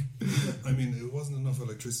like. I mean, it wasn't enough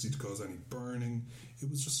electricity to cause any burning. It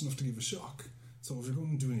was just enough to give a shock. So if you're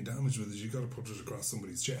going to do any damage with it, you got to put it across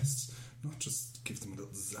somebody's chest, not just give them a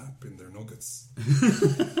little zap in their nuggets.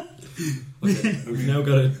 Okay, we've now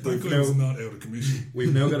got That guy was not out of commission.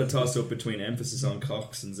 We've now got to toss up between emphasis on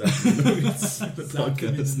cocks and zapping the nuggets. The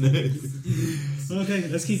podcast name. Okay,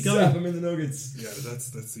 let's keep Zap going. them in the nuggets. Yeah, that's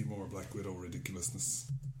the more Black Widow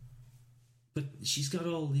ridiculousness. But she's got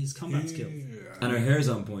all these combat skills. And her hair's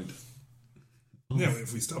on point. Now,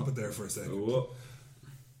 if we stop it there for a second, Oh.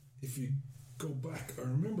 if you go back, I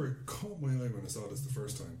remember it caught my eye when I saw this the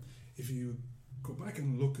first time. If you go back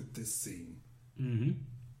and look at this scene,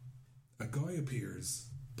 a guy appears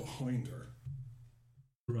behind her.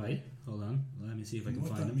 Right, hold on. Let me see if I And can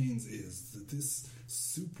what find that him. means is that this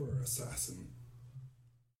super assassin,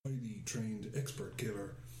 highly trained expert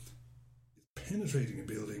killer, is penetrating a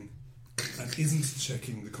building and isn't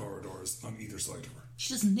checking the corridors on either side of her.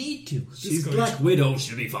 She doesn't need to. She's guy- Black Widow,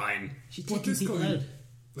 she'll be fine. She's But taking this people guy, out.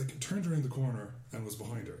 like, turned around the corner and was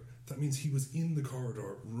behind her. That means he was in the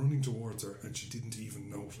corridor running towards her and she didn't even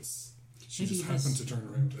notice. She Maybe just he has- happened to turn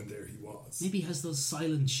around and there he was. Maybe he has those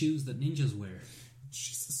silent shoes that ninjas wear.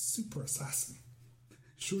 She's a super assassin.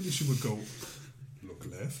 Surely she would go, look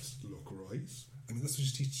left, look right. I mean, that's what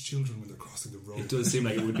you teach children when they're crossing the road. It does seem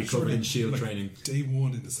like it would be covered in shield Like, training. Day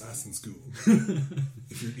 1 in assassin school.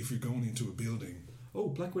 if you're going into a building, Oh,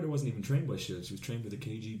 Black Widow wasn't even trained by shield. She was trained by the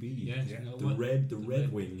KGB. Yeah, Yeah. you know The what? Red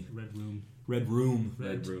Wing. Red Room. Red Room.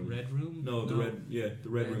 Red Room? No, the Red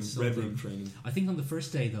Room. Red something. Room training. I think on the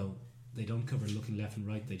first day, though, they don't cover looking left and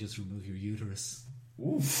right. They just remove your uterus.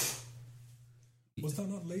 Oof. was that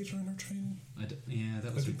not later in her training? Yeah,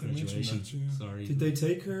 that was I her think they mentioned graduation. that, yeah. Sorry. Did they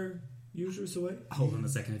take her uterus away? Hold on a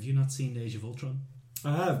second. Have you not seen Age of Ultron?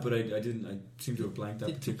 I have, but I didn't. I seem to have blanked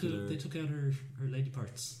that particular. They took out her lady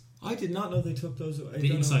parts. I did not know they took those away.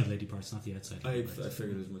 The inside lady parts, not the outside. I lady parts.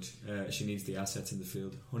 figured as much. She needs the assets in the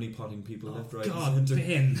field. Honeypotting people Oh, left, right, God, and centre.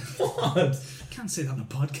 Ben. What? Can't say that on a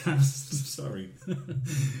podcast. Sorry.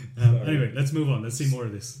 Anyway, let's move on. Let's see more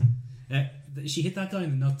of this. She hit that guy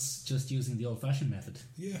in the nuts just using the old-fashioned method.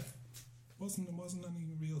 Yeah. Wasn't any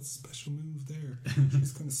real special move there. She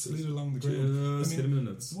just kind of slid along the ground. Just hit him in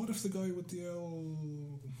the nuts. What if the guy with the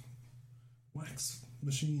wax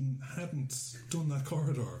machine hadn't done that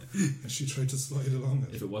corridor and she tried to slide along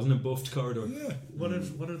If it? it wasn't a buffed corridor. Yeah. What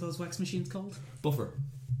are those wax machines called? Buffer.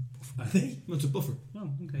 Are they? No, it's a buffer. Oh,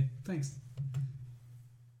 okay. Thanks.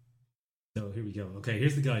 So here we go. Okay,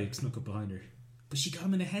 here's the guy who snuck up behind her. But she got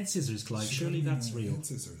him in a head scissors, Clive. Surely that's real. Head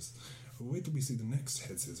scissors. Wait till we see the next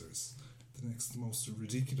head scissors. The next most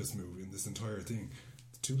ridiculous move in this entire thing.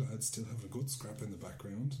 The two lads still have a good scrap in the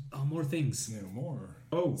background. Oh, more things. Now more.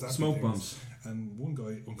 Oh, zappy smoke things. bombs. And one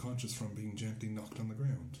guy unconscious from being gently knocked on the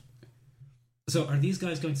ground. So are these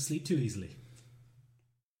guys going to sleep too easily?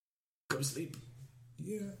 Go to sleep.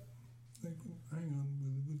 Yeah. Like, hang on,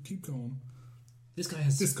 we'll keep going. This guy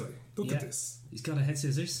has... This guy, look Yeah. at this. He's got a head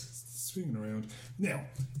scissors. Swinging around. Now,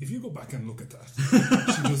 if you go back and look at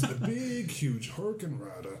that, she does a big, huge hurricane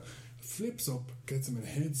rada, flips up, gets him in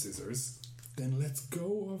head scissors, then lets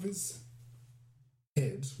go of his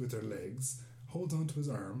head with her legs, holds onto his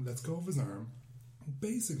arm, lets go of his arm.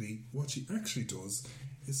 Basically, what she actually does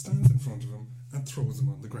is stands in front of him and throws him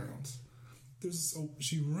on the ground.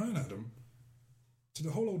 She ran at him, did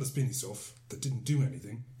a whole load of spinny stuff that didn't do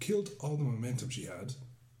anything, killed all the momentum she had,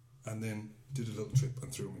 and then did a little trip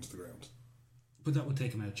and threw him into the ground. But that would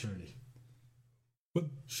take him out, surely. But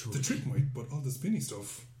the trick might, but all the spinny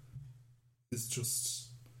stuff is just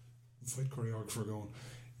fight choreographer going,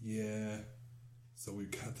 yeah, so we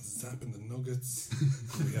had the zap in the nuggets,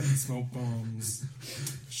 we had the smoke bombs,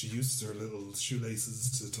 she uses her little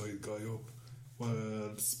shoelaces to tie the guy up.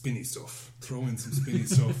 spinny stuff. Throw in some spinny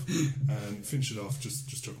stuff and finish it off. Just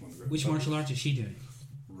chuck them on the ground. Which martial art is she doing?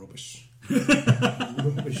 Rubbish.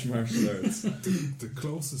 Rubbish martial arts. The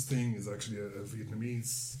closest thing is actually a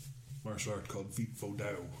Vietnamese martial art called Viet Vo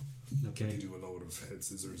Dao. They Okay. do a load of head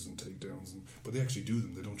scissors and takedowns, but they actually do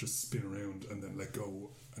them. They don't just spin around and then let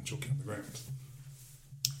go and chuck you on the ground.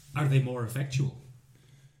 Are they more effectual?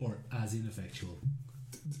 Or as ineffectual?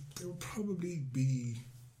 They would probably be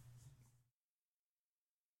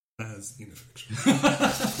as ineffectual.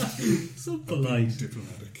 So Being polite.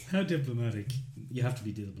 diplomatic. How diplomatic. You have to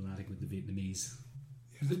be diplomatic with the Vietnamese.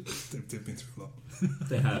 Yeah, they've been through a lot.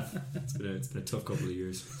 They have. It's been a tough couple of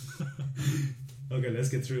years. Okay, let's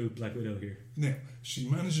get through Black Widow here. Now, she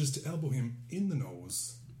manages to elbow him in the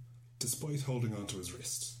nose despite holding onto his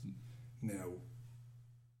wrist. Now,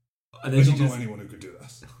 And I then she don't know just, anyone who could do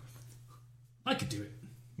that. I could do it.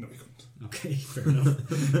 No, he couldn't. Okay, fair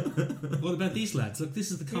enough. What about these lads? Look,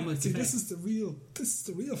 this is the comic. See, this is the real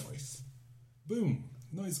fight. Boom.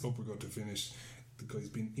 Nice uppercut to finish. The guy's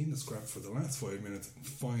been in the scrap for the last 5 minutes, and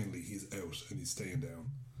finally he's out and he's staying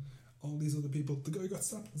down. All these other people, the guy who got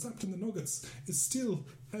zapped in the nuggets, is still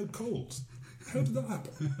out cold. How did that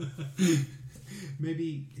happen?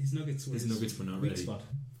 Maybe his nuggets were not weak ready. spot.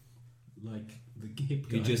 Like the hip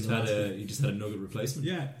guy. He just in the had last a he just had a nugget replacement.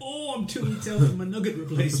 Yeah. Oh, I'm 2 weeks out from a nugget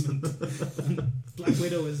replacement. And Black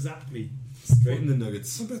Widow has zapped me. Straight in the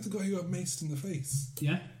nuggets. What about the guy who got maced in the face?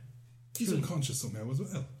 Yeah. He's Sure. unconscious somehow as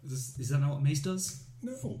well. Is that not what Mace does?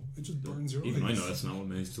 No, it just burns your Even eyes. I know that's not what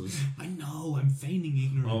Mace does. I know. I'm feigning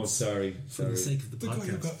ignorance. Oh, sorry. For the sake of the The guy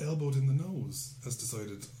who podcast. got elbowed in the nose has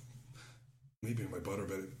decided maybe my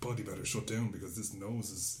body better shut down because this nose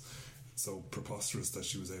is so preposterous that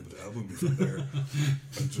she was able to elbow me from there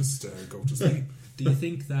and just go to sleep. Do you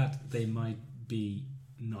think that they might be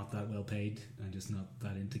not that well paid and just not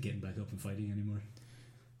that into getting back up and fighting anymore?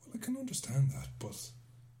 Well, I can understand that, but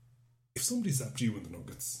if somebody zapped you in the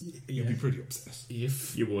nuggets, Yeah. you'd be pretty upset.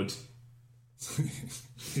 If You would.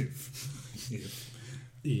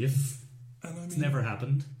 if. And I mean, it's never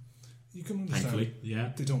happened. you can understand Thankfully.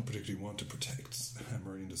 Yeah. they don't particularly want to protect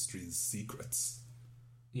Hammer Industries' secrets,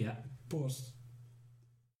 Yeah. but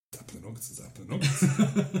zapping the nuggets is zapping the nuggets.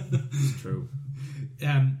 It's true.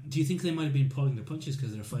 Do you think they might have been pulling their punches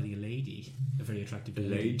because they're fighting a lady, a very attractive lady?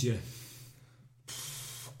 Delayed you.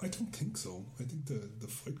 I don't think so. I think the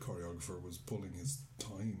fight choreographer was pulling his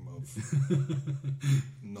time of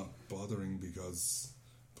not bothering because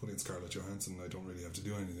putting Scarlett Johansson, I don't really have to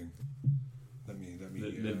do anything. Let me.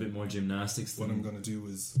 A little bit more gymnastics. What than- I'm going to do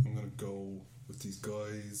is I'm going to go with these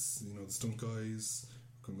guys, the stunt guys.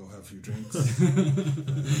 I'm going to go have a few drinks, do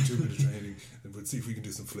a bit of training, and we'll see if we can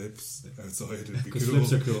do some flips outside. It'd be Because cool.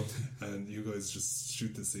 flips are cool. And you guys just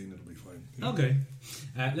shoot the scene; it'll be fine. Yeah. Okay.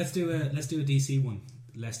 Let's do a DC one,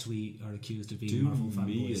 lest we are accused of being Do Marvel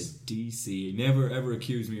me a fanboys. DC. Never ever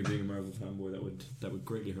accuse me of being a Marvel fanboy. That would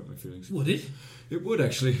greatly hurt my feelings. Would it? It would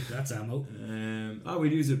actually. That's ammo. We'll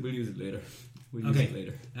use it later. We'll use Okay. it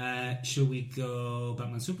later. Shall we go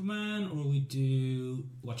Batman Superman or we do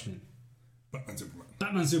Watchmen? Batman, Superman.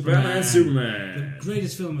 Batman Superman. Batman Superman. The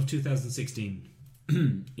greatest film of 2016.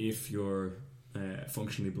 If you're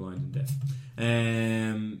functionally blind and deaf.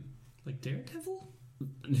 Like Daredevil?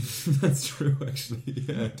 That's true, actually.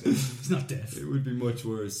 Yeah. He's not deaf. It would be much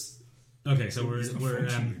worse. Okay, so He's not we're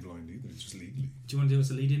functionally blind either; it's just legally. do you want to do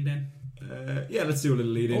us a lead in, Ben? Yeah, let's do a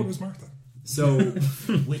little lead Oh, it in. was Martha. So,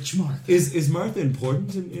 Which Mark? is Martha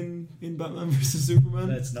important in Batman vs Superman?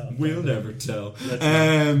 Let's not. We'll never tell.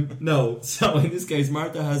 Let's No. So in this case,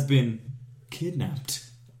 Martha has been kidnapped,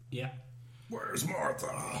 Yeah. Where's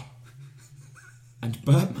Martha? and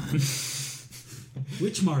Batman,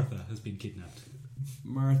 Which Martha has been kidnapped?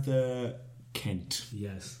 Martha Kent,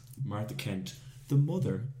 Yes. the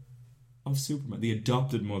mother of Superman, the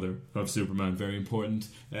adopted mother of Superman. Very important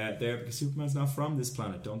there, because Superman's not from this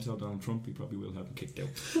planet. Don't tell Donald Trump; he probably will have him kicked out.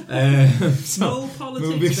 So, No politics,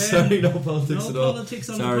 moving- Ben. sorry, no politics No at all. politics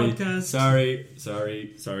on sorry, the podcast.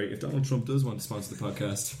 Sorry. If Donald Trump does want to sponsor the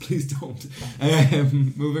podcast, please don't.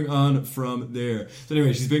 Moving on from there. So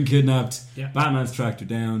anyway, she's been kidnapped. Yeah. Batman's tracked her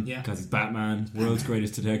down Yeah. because he's Batman, world's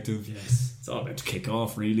greatest detective. Yes. It's all about to kick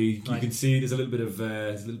off, really. Right. You can see there's a little bit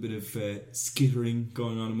of skittering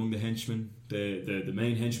going on among the henchmen. The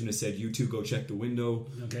main henchman has said, "You two go check the window."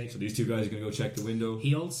 Okay. So these two guys are going to go check the window.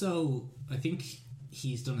 He also, I think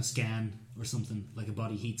he's done a scan or something, like a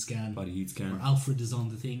body heat scan. Body heat scan. Where Alfred is on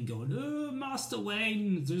the thing going, "Oh, Master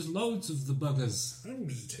Wayne, there's loads of the buggers." I'm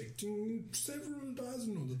detecting several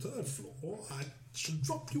dozen on the third floor. I shall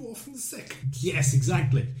drop you off in the second. Yes,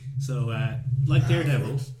 exactly. So, like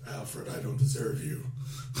Daredevil. Alfred, I don't deserve you.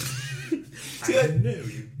 I know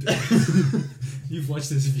you did. You've watched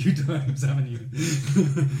this a few times, haven't you?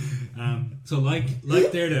 So like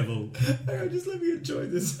Daredevil, Just let me enjoy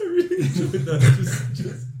this. I really enjoyed that.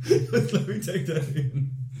 Just let me take that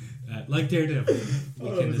in. like Daredevil, we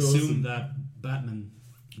Oh, can that was assume awesome. that Batman.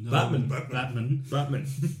 Batman.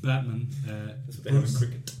 Batman. That's what they have in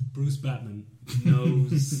cricket. Bruce Batman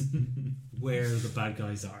knows where the bad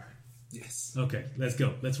guys are. Yes. Okay, let's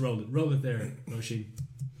go. Let's roll it. Roll it there, Roshi.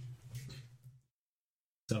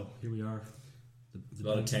 So here we are. A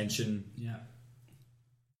lot of tension. Yeah.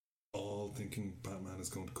 All thinking Batman is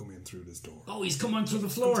going to come in through this door. Oh, he's come on through the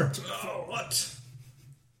floor. Oh, what?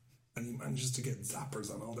 And he manages to get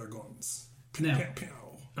zappers on all their guns. Now, Pow,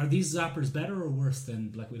 pow. are these zappers better or worse than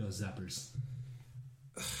Black Widow's zappers?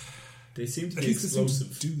 They seem to At be least it seems to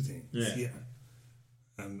explosive. do things. Yeah.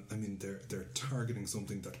 And I mean, they're targeting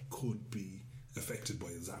something that could be affected by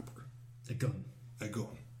a zapper. A gun. A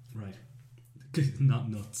gun. Right. Not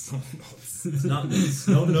nuts. It's not nuts.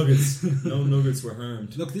 No nuggets. No nuggets were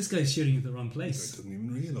harmed. Look, this guy's shooting at the wrong I place. didn't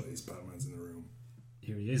even realise Batman's in the room.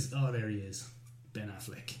 Here he is. Oh, there he is. Ben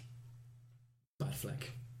Affleck. Bad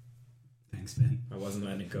fleck. Thanks, Ben. I wasn't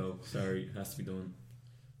letting it go. Sorry, it has to be done.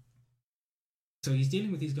 So he's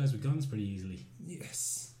dealing with these guys with guns pretty easily.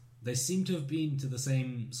 Yes. They seem to have been to the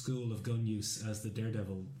same school of gun use as the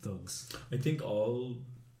Daredevil thugs. I think all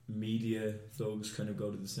media thugs kind of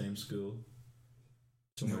go to the same school.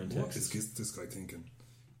 Now, Somewhere in what Texas. is this guy thinking?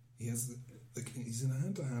 He has, he's in a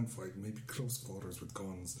hand-to-hand fight, maybe close quarters with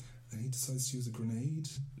guns, and he decides to use a grenade.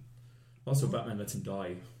 Also, Batman lets him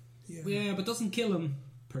die. Yeah. Yeah, but doesn't kill him,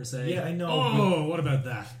 per se. Yeah, I know, Oh, what about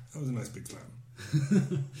that? That was a nice big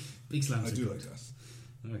slam. Big slams. I are do good. like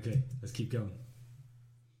that. Okay, let's keep going.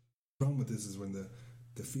 The problem with this is when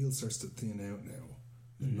the field starts to thin out now,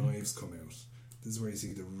 the knives come out. This is where you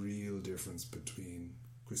see the real difference between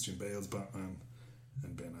Christian Bale's Batman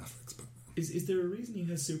and Ben Affleck's Batman. Is there a reason he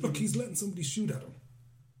has super? Look, he's letting somebody shoot at him.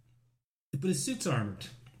 But his suit's armoured.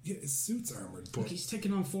 Yeah, his suit's armoured, but Look, he's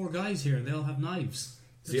taking on 4 guys here and they all have knives.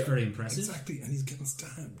 That's See, very impressive. exactly, and he's getting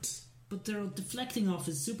stabbed. But they're deflecting off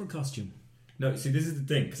his super costume. No, see, this is the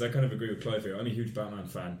thing, because I kind of agree with Clive here. I'm a huge Batman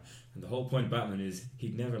fan, and the whole point of Batman is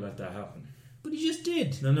he'd never let that happen. But he just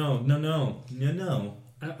did. No.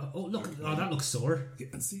 Oh, look. Oh, that looks sore. Yeah,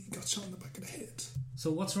 and see, he got shot in the back of the head.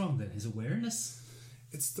 So what's wrong then? His awareness?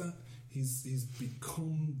 It's that he's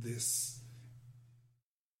become this.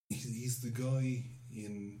 He's the guy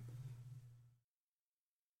in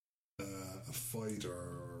a fight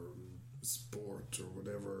or sport or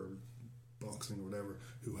whatever, boxing or whatever,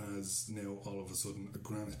 who has now all of a sudden a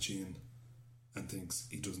granite chin and thinks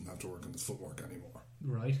he doesn't have to work on his footwork anymore.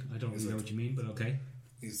 Right. I don't really know what you mean, but okay.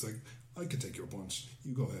 He's like, I can take your punch.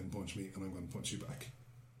 You go ahead and punch me, and I'm going to punch you back.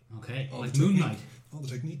 Okay. All Like the technique- Moon Knight. All the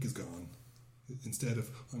technique is gone. Instead of,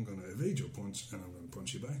 I'm going to evade your punch and I'm going to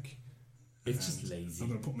punch you back. It's just And lazy. I'm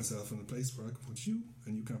going to put myself in a place where I can punch you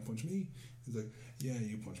and you can't punch me. He's like, yeah,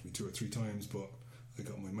 you punched me 2 or 3 times, but I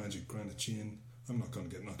got my magic granite chin. I'm not going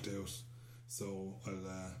to get knocked out. So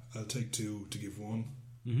I'll take 2 to give 1.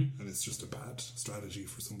 Mm-hmm. And it's just a bad strategy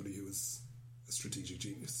for somebody who is a strategic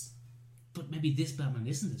genius. But maybe this Batman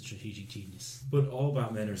isn't a strategic genius. But all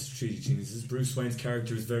Batmen are strategic geniuses. Bruce Wayne's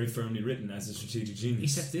character is very firmly written as a strategic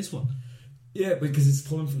genius. Except this one. Yeah, because it's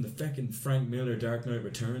pulling from the feckin' Frank Miller Dark Knight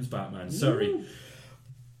Returns Batman. Sorry.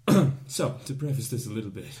 So, to preface this a little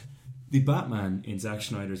bit, the Batman in Zack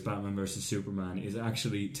Snyder's Batman vs Superman is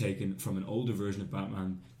actually taken from an older version of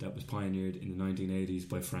Batman that was pioneered in the 1980s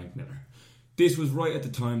by Frank Miller. This was right at the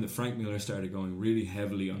time that Frank Miller started going really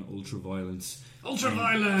heavily on ultra-violence.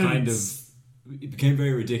 Ultra-violence! Kind of, it became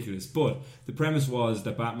very ridiculous. But the premise was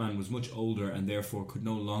that Batman was much older and therefore could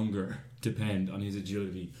no longer depend on his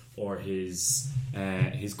agility or his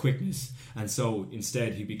quickness, and so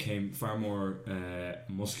instead he became far more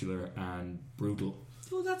muscular and brutal.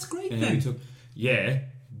 Oh, that's great And then.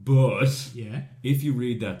 but Yeah. if you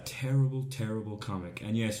read that terrible, terrible comic,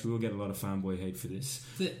 and yes, we will get a lot of fanboy hate for this.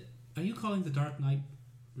 Are you calling The Dark Knight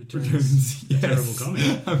Returns Returns, a yes. terrible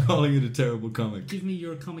comic? I'm calling it a terrible comic. Give me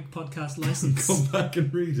your comic podcast license. Go back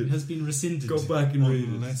and read It it. has been rescinded. Go back and read it.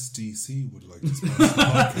 Unless DC would like to sponsor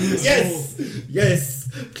the podcast. Yes,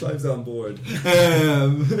 Clive's on board.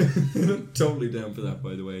 Totally down for that,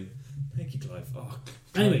 by the way. Thank you, Clive. Oh,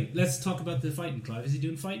 Anyway, let's talk about the fighting, Clive. Is he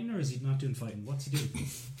doing fighting or is he not doing fighting? What's he doing?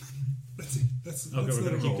 Let's see. Let's Okay, we're let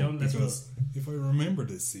gonna it keep roll, going. Let's because if I remember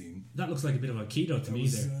this scene, That looks like a bit of a keto to that me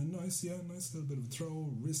was there. nice. Yeah, nice little bit of throw,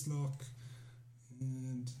 wrist lock,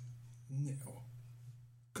 and now,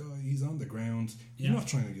 guy, he's on the ground. He's Yeah. not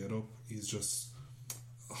trying to get up. He's just,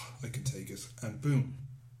 I can take it, and boom,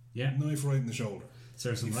 Yeah. knife right in the shoulder.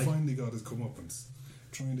 Serves him He right. finally got his comeuppance,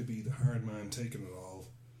 trying to be the hard man, taking it all.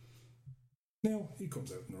 Now, he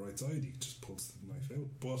comes out on the right side, he just pulls the knife out,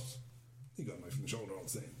 but he got a knife in the shoulder all the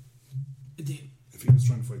same. If he was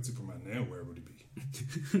trying to fight Superman now, where would he be?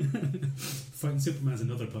 Fighting Superman's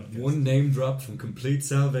another podcast. One name drop from complete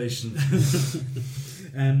salvation.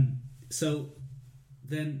 So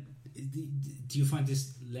then, do you find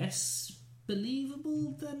this less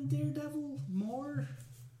believable than Daredevil? More?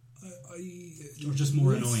 Or just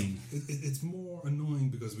more annoying? It's more annoying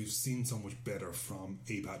because we've seen so much better from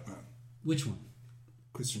a Batman. Which one?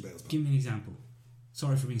 Christian Bale's Batman. Give me an example.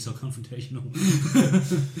 Sorry for being so confrontational.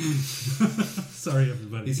 Sorry,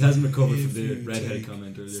 everybody. He hasn't recovered If from the you redhead take,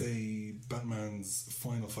 comment earlier. Say Batman's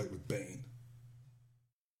final fight with Bane.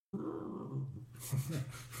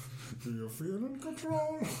 Do you feel in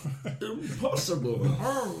control? Impossible.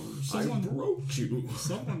 I broke you.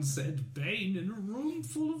 Someone said Bane in a room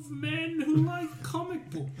full of men who like comic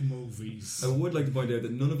book movies. I would like to point out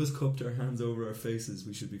that none of us cupped our hands over our faces.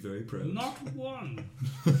 We should be very proud. Not one.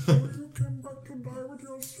 You came back to die with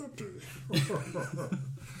your city.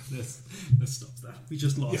 Let's stop that. We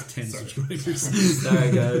just lost 10 sorry. subscribers.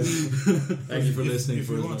 Sorry, guys. Thank you for listening If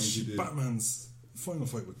for you as long as watch you did. Batman's final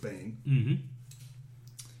fight with Bane, Mm-hmm.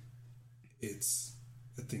 it's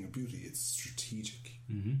a thing of beauty. It's strategic.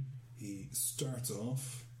 Mm-hmm. He starts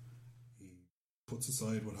off, he puts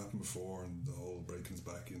aside what happened before and the whole breaking his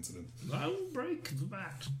back incident. I'll break the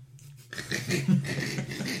bat.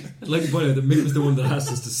 I'd like to point out that Mick was the one that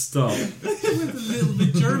asked us to stop. With a little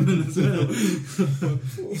bit German as well.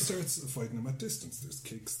 But he starts fighting him at distance. There's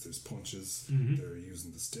kicks, there's punches. They're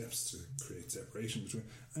using the steps to create separation between,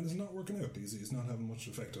 and it's not working out. He's not having much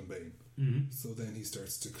effect on Bane. So then he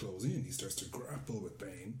starts to close in. He starts to grapple with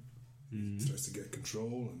Bane. He starts to get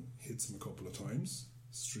control and hits him a couple of times.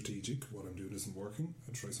 Strategic. What I'm doing isn't working.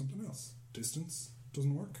 I try something else. Distance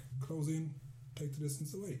doesn't work. Close in. Take the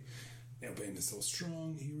distance away. Now Bane is so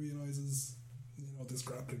strong. He realizes, this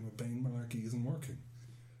grappling with Bane malarkey isn't working.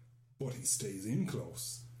 But he stays in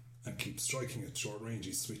close and keeps striking at short range.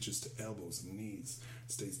 He switches to elbows and knees,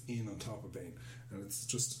 stays in on top of Bane, and it's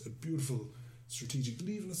just a beautiful strategic.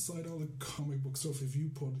 Leaving aside all the comic book stuff, if you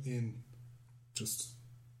put in just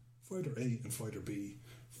fighter A and fighter B,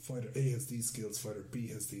 fighter A has these skills, fighter B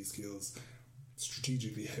has these skills.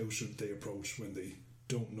 Strategically, how should they approach when they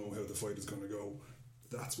don't know how the fight is going to go?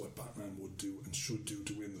 That's what Batman would do and should do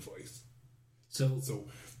to win the fight. So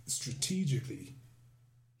strategically,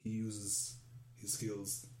 he uses his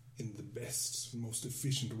skills in the best, most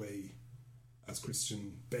efficient way as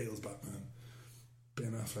Christian Bale's Batman.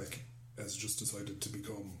 Ben Affleck has just decided to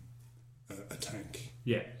become a tank.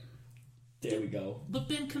 Yeah. There we go. But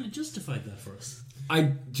Ben kind of justified that for us.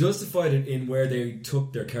 I justified it in where they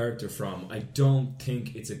took their character from. I don't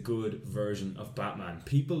think it's a good version of Batman.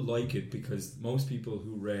 People like it because most people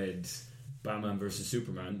who read Batman vs.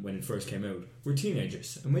 Superman when it first came out were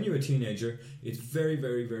teenagers. And when you're a teenager, it's very,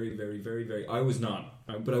 very, very, very, very, very... I was not,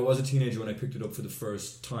 but I was a teenager when I picked it up for the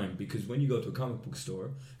first time, because when you go to a comic book store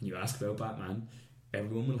and you ask about Batman,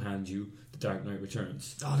 everyone will hand you The Dark Knight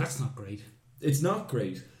Returns. Oh, that's not great. It's not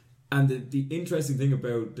great. And the interesting thing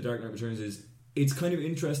about The Dark Knight Returns is it's kind of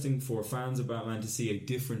interesting for fans of Batman to see a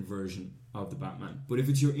different version of the Batman. But if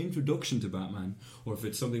it's your introduction to Batman, or if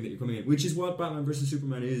it's something that you're coming in, which is what Batman vs.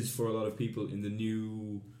 Superman is for a lot of people in the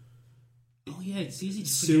new Oh yeah, it's easy to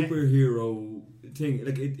forget. superhero thing.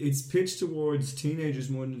 Like it's pitched towards teenagers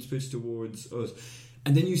more than it's pitched towards us.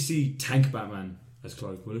 And then you see Tank Batman, as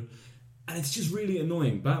Clive put it, and it's just really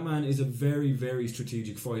annoying. Batman is a very, very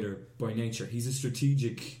strategic fighter by nature. He's a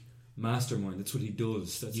strategic mastermind. That's what he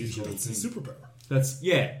does. That's his whole That's his thing. superpower. That's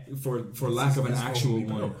for lack of an his actual only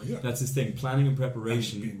one. power, yeah. That's his thing. Planning and And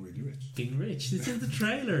preparation. being really rich. Being rich. It's in the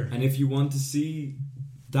trailer. And if you want to see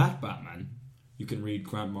that Batman, you can read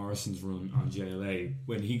Grant Morrison's run on JLA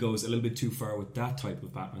when he goes a little bit too far with that type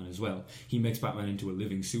of Batman as well. He makes Batman into a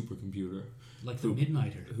living supercomputer. Like the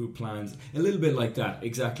Midnighter. Who plans a little bit like that,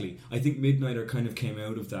 exactly. I think Midnighter kind of came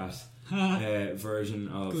out of that version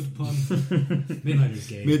of Good pun. Midnighter's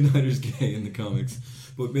gay. Midnighter's gay in the comics,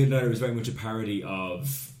 but Midnighter is very much a parody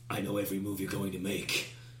of I know every move you're going to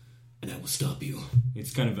make and I will stop you.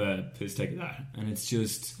 It's kind of a piss take of that, and it's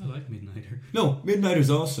just I like Midnighter. no,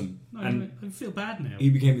 Midnighter's awesome, No, and I feel bad now. he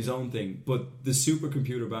became his own thing. But the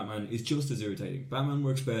supercomputer Batman is just as irritating. Batman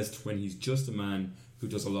works best when he's just a man who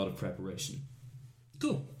does a lot of preparation.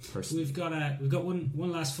 Cool. Personally. We've got one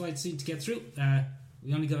last fight scene to get through.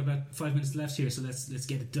 We only got about 5 minutes left here, so let's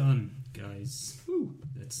get it done, guys. Woo.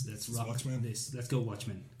 Let's rock Watchmen. this. Let's go,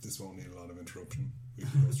 Watchmen. This won't need a lot of interruption. We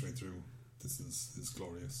can go straight through. This is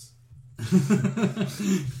glorious.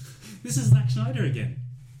 This is Zack Snyder again,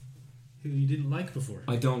 who you didn't like before.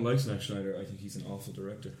 I don't like Zack Snyder. I think he's an awful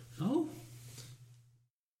director. Oh,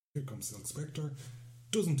 Here comes Silk Spectre.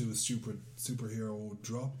 Doesn't do a stupid superhero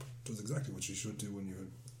drop. Does exactly what you should do when you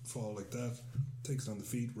fall like that. Takes it on the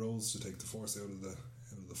feet, rolls to take the force out of the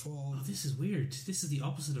fall. oh, this is weird. This is the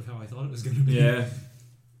opposite of how I thought it was going to be. Yeah.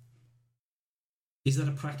 Is that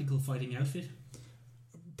a practical fighting outfit?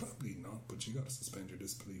 Probably not, but you got to suspend your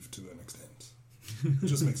disbelief to an extent. It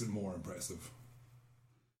just makes it more impressive.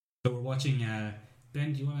 So we're watching.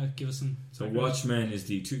 Ben, do you want to give us some? So Watchmen is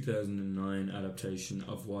the 2009 adaptation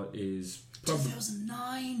of what is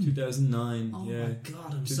 2009. 2009. Oh yeah. my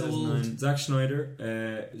god, I'm so old. 2009. Zack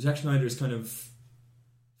Snyder. Zack Snyder's kind of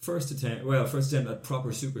first attempt at proper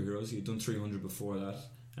superheroes. He had done 300 before that,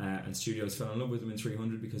 and studios fell in love with him in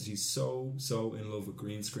 300 because he's so in love with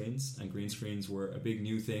green screens, and green screens were a big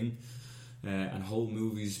new thing. And whole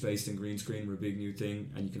movies based in green screen were a big new thing,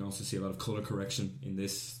 and you can also see a lot of colour correction in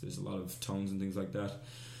this. There's a lot of tones and things like that.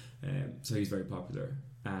 So he's very popular,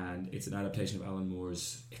 and it's an adaptation of Alan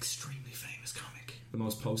Moore's extremely famous comic, the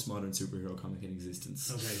most postmodern superhero comic in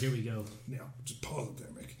existence. Okay, here we go. Now, just pause it there,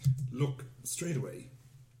 Mick. Look, straight away,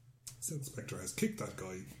 Silk Spectre has kicked that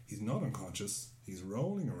guy. He's not unconscious. He's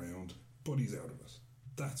rolling around, but he's out of it.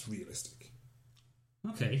 That's realistic.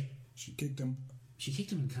 Okay, She kicked him. she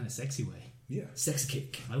kicked him in a kind of sexy way. Yeah. Sex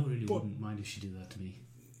kick. I really But- wouldn't mind if she did that to me.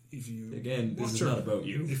 If you Again, this watch is her- not about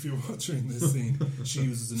you. If you watch her in this scene, she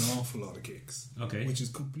uses an awful lot of kicks. Okay. Which is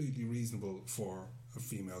completely reasonable for a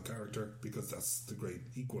female character because that's the great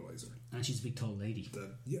equalizer. And she's a big tall lady.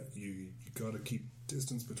 That, yeah, you got to keep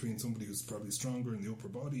distance between somebody who's probably stronger in the upper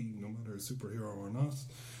body, no matter a superhero or not.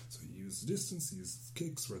 So you use distance, you use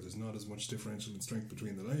kicks where there's not as much differential in strength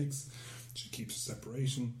between the legs. She keeps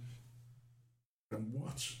separation. And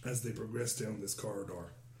watch as they progress down this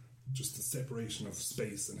corridor. Just the separation of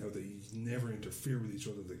space and how they never interfere with each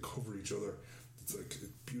other, they cover each other. It's like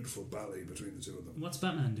a beautiful ballet between the two of them. What's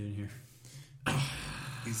Batman doing here?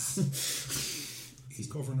 He's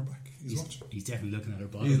covering her back. He's watching. He's definitely looking at her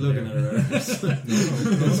body. He's looking at her arse.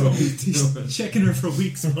 No. He's checking her for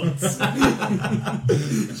weak spots.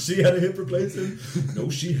 She had a hip replacement. No,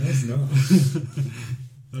 she has not.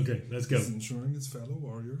 Okay, let's go. He's ensuring his fellow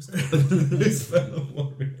warriors. His fellow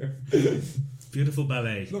warrior. Beautiful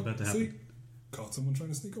ballet Look, about to see, happen. caught someone trying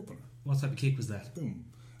to sneak up on her. What type of kick was that? Boom.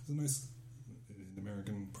 It's a nice, in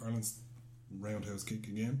American parlance, roundhouse kick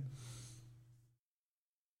again.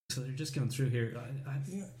 So they're just going through here.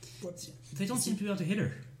 Yeah, but They don't seem to be able to hit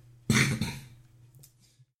her.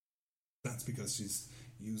 that's because she's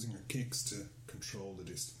using her kicks to control the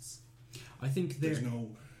distance. I think they're... There's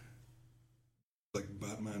no like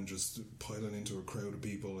Batman just piling into a crowd of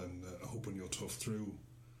people and hoping you'll tough through.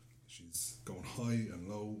 She's going high and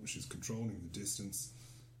low. She's controlling the distance.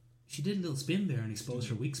 She did a little spin there and exposed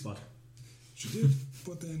her weak spot. She did,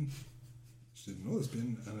 but then she did another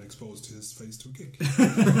spin and exposed his face to a kick.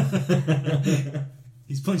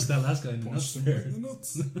 He's punched that last guy in the Punched nuts him right there. in the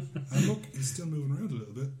nuts. And look, he's still moving around a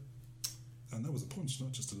little bit. And that was a punch,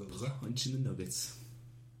 not just a little zap. Punching the nuggets.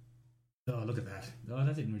 Oh, look at that. Oh,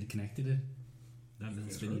 that didn't really connect, did it? That little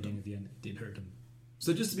It spinny hurt thing him. at the end did hurt him.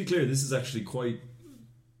 So just to be clear, this is actually quite...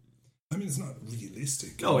 I mean, it's not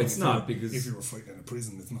realistic. No, I mean, it's if not, you were- because- if you were fighting in a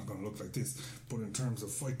prison, it's not going to look like this. But in terms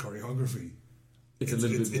of fight choreography, It's a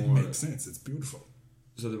little bit more... It makes sense. It's beautiful.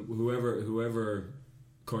 So that whoever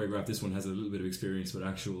choreographed this one has a little bit of experience with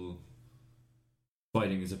actual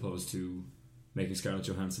fighting as opposed to making Scarlett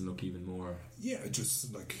Johansson look even more... Yeah,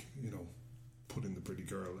 just like, putting the pretty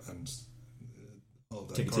girl and all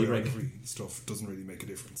that Take a tea break. choreography stuff doesn't really make a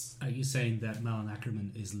difference. Are you saying that Malin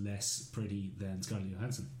Ackerman is less pretty than Scarlett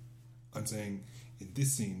Johansson? I'm saying in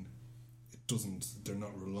this scene, it doesn't. They're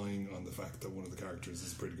not relying on the fact that one of the characters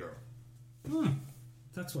is a pretty girl. Oh,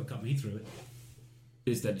 that's what got me through it.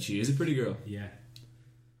 Is that she is a pretty girl. Yeah.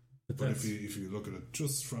 But But that's... if you look at it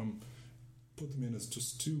just from, put them in as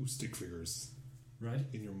just two stick figures Right?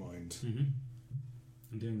 in your mind, Mm-hmm.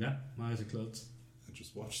 I'm doing that. My eyes are closed. and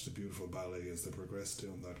just watch the beautiful ballet as they progress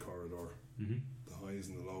down that corridor. Mm-hmm. The highs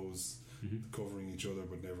and the lows, Mm-hmm. covering each other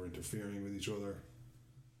but never interfering with each other.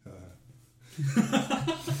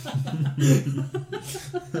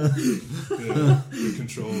 The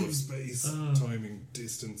control of space, timing,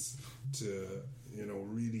 distance to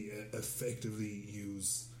really effectively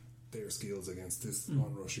use their skills against this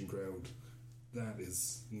onrushing crowd. That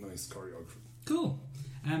is nice choreography. Cool.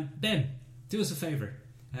 Ben, do us a favour.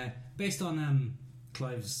 Based on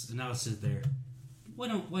Clive's analysis there, why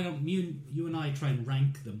don't you and I try and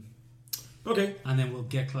rank them? Okay. and then we'll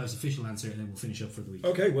get Clive's official answer, and then we'll finish up for the week.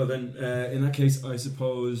 Okay, well then, in that case, I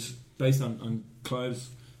suppose, based on Clive's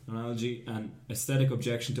analogy and aesthetic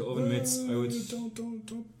objection to oven mitts, I would...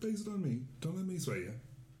 Don't base it on me. Don't let me sway you.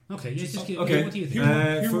 Okay, yeah, just okay. what do you think?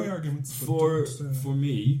 Hear my arguments. but For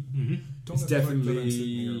me, don't it's let the fact that I'm sitting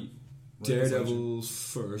here definitely right beside you. Daredevil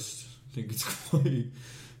first. I think it's quite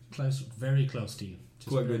Close, very close to you. Just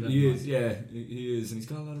quite bear good. that He in is, mind. yeah, he is, and he's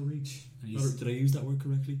got a lot of reach. And he's- Did I use that word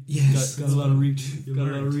correctly? Yes. Got a lot of reach. You Got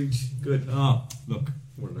a lot of learned. reach. Good. Ah, look,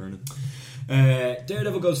 we're learning.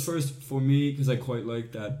 Daredevil goes first for me because I quite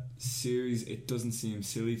like that series. It doesn't seem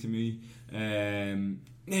silly to me.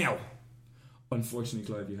 Now,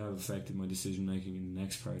 unfortunately, Clive, you have affected my decision making in the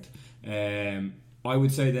next part. I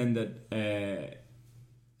would say then that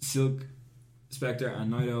Silk Spectre and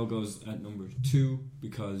Night Owl goes at number 2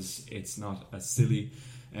 because it's not as silly.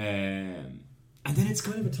 And then it's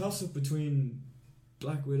kind of a toss up between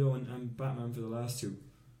Black Widow and Batman for the last two.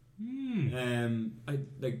 I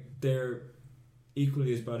like they're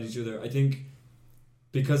equally as bad as each other. I think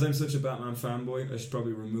because I'm such a Batman fanboy, I should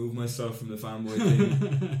probably remove myself from the fanboy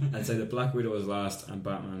thing and say that Black Widow is last and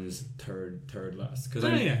Batman is third last. Because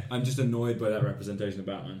I'm just annoyed by that representation of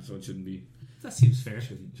Batman, so it shouldn't be. That seems fair.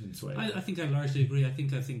 Shouldn't sway. I think I largely agree. I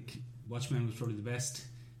think Watchmen was probably the best.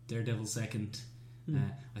 Daredevil second.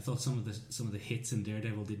 I thought some of the hits in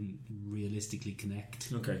Daredevil didn't realistically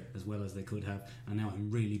connect as well as they could have, and now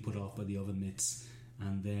I'm really put off by the oven mitts.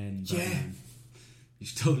 And then Batman. You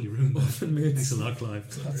should totally ruin that. Oven mitts. Thanks a lot,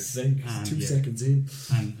 Clive. God's sake, And, 2 yeah. seconds in.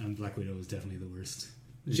 And Black Widow was definitely the worst.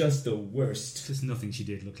 Just the worst. Just nothing she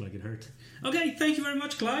did looked like it hurt. Okay, thank you very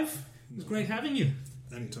much, Clive. It was great having you.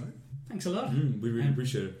 Anytime. Thanks a lot. We really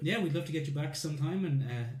appreciate it. Yeah, we'd love to get you back sometime and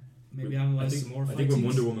maybe analyse some more I fight think when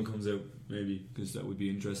scenes. Wonder Woman comes out, maybe, because that would be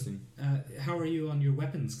interesting. How are you on your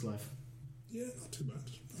weapons, Clive? Yeah, not too bad.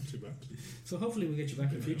 Not too bad. So hopefully we'll get you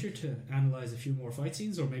back in the future to analyse a few more fight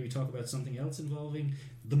scenes, or maybe talk about something else involving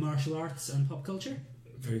the martial arts and pop culture.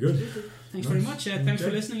 Very good. Thanks very much. Thanks for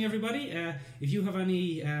Okay. listening, everybody. If you have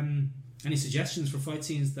any suggestions for fight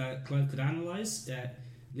scenes that Clive could analyse,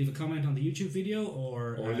 leave a comment on the YouTube video,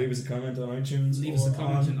 or leave us a comment on iTunes. leave us a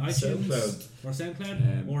comment on iTunes SoundCloud. or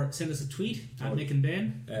SoundCloud, or send us a tweet at Nick and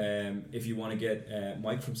Ben. If you want to get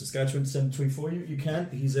Mike from Saskatchewan to send a tweet for you, you can.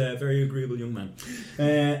 He's a very agreeable young man.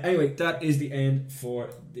 Anyway, that is the end for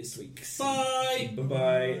this week. Bye.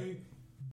 Bye-bye.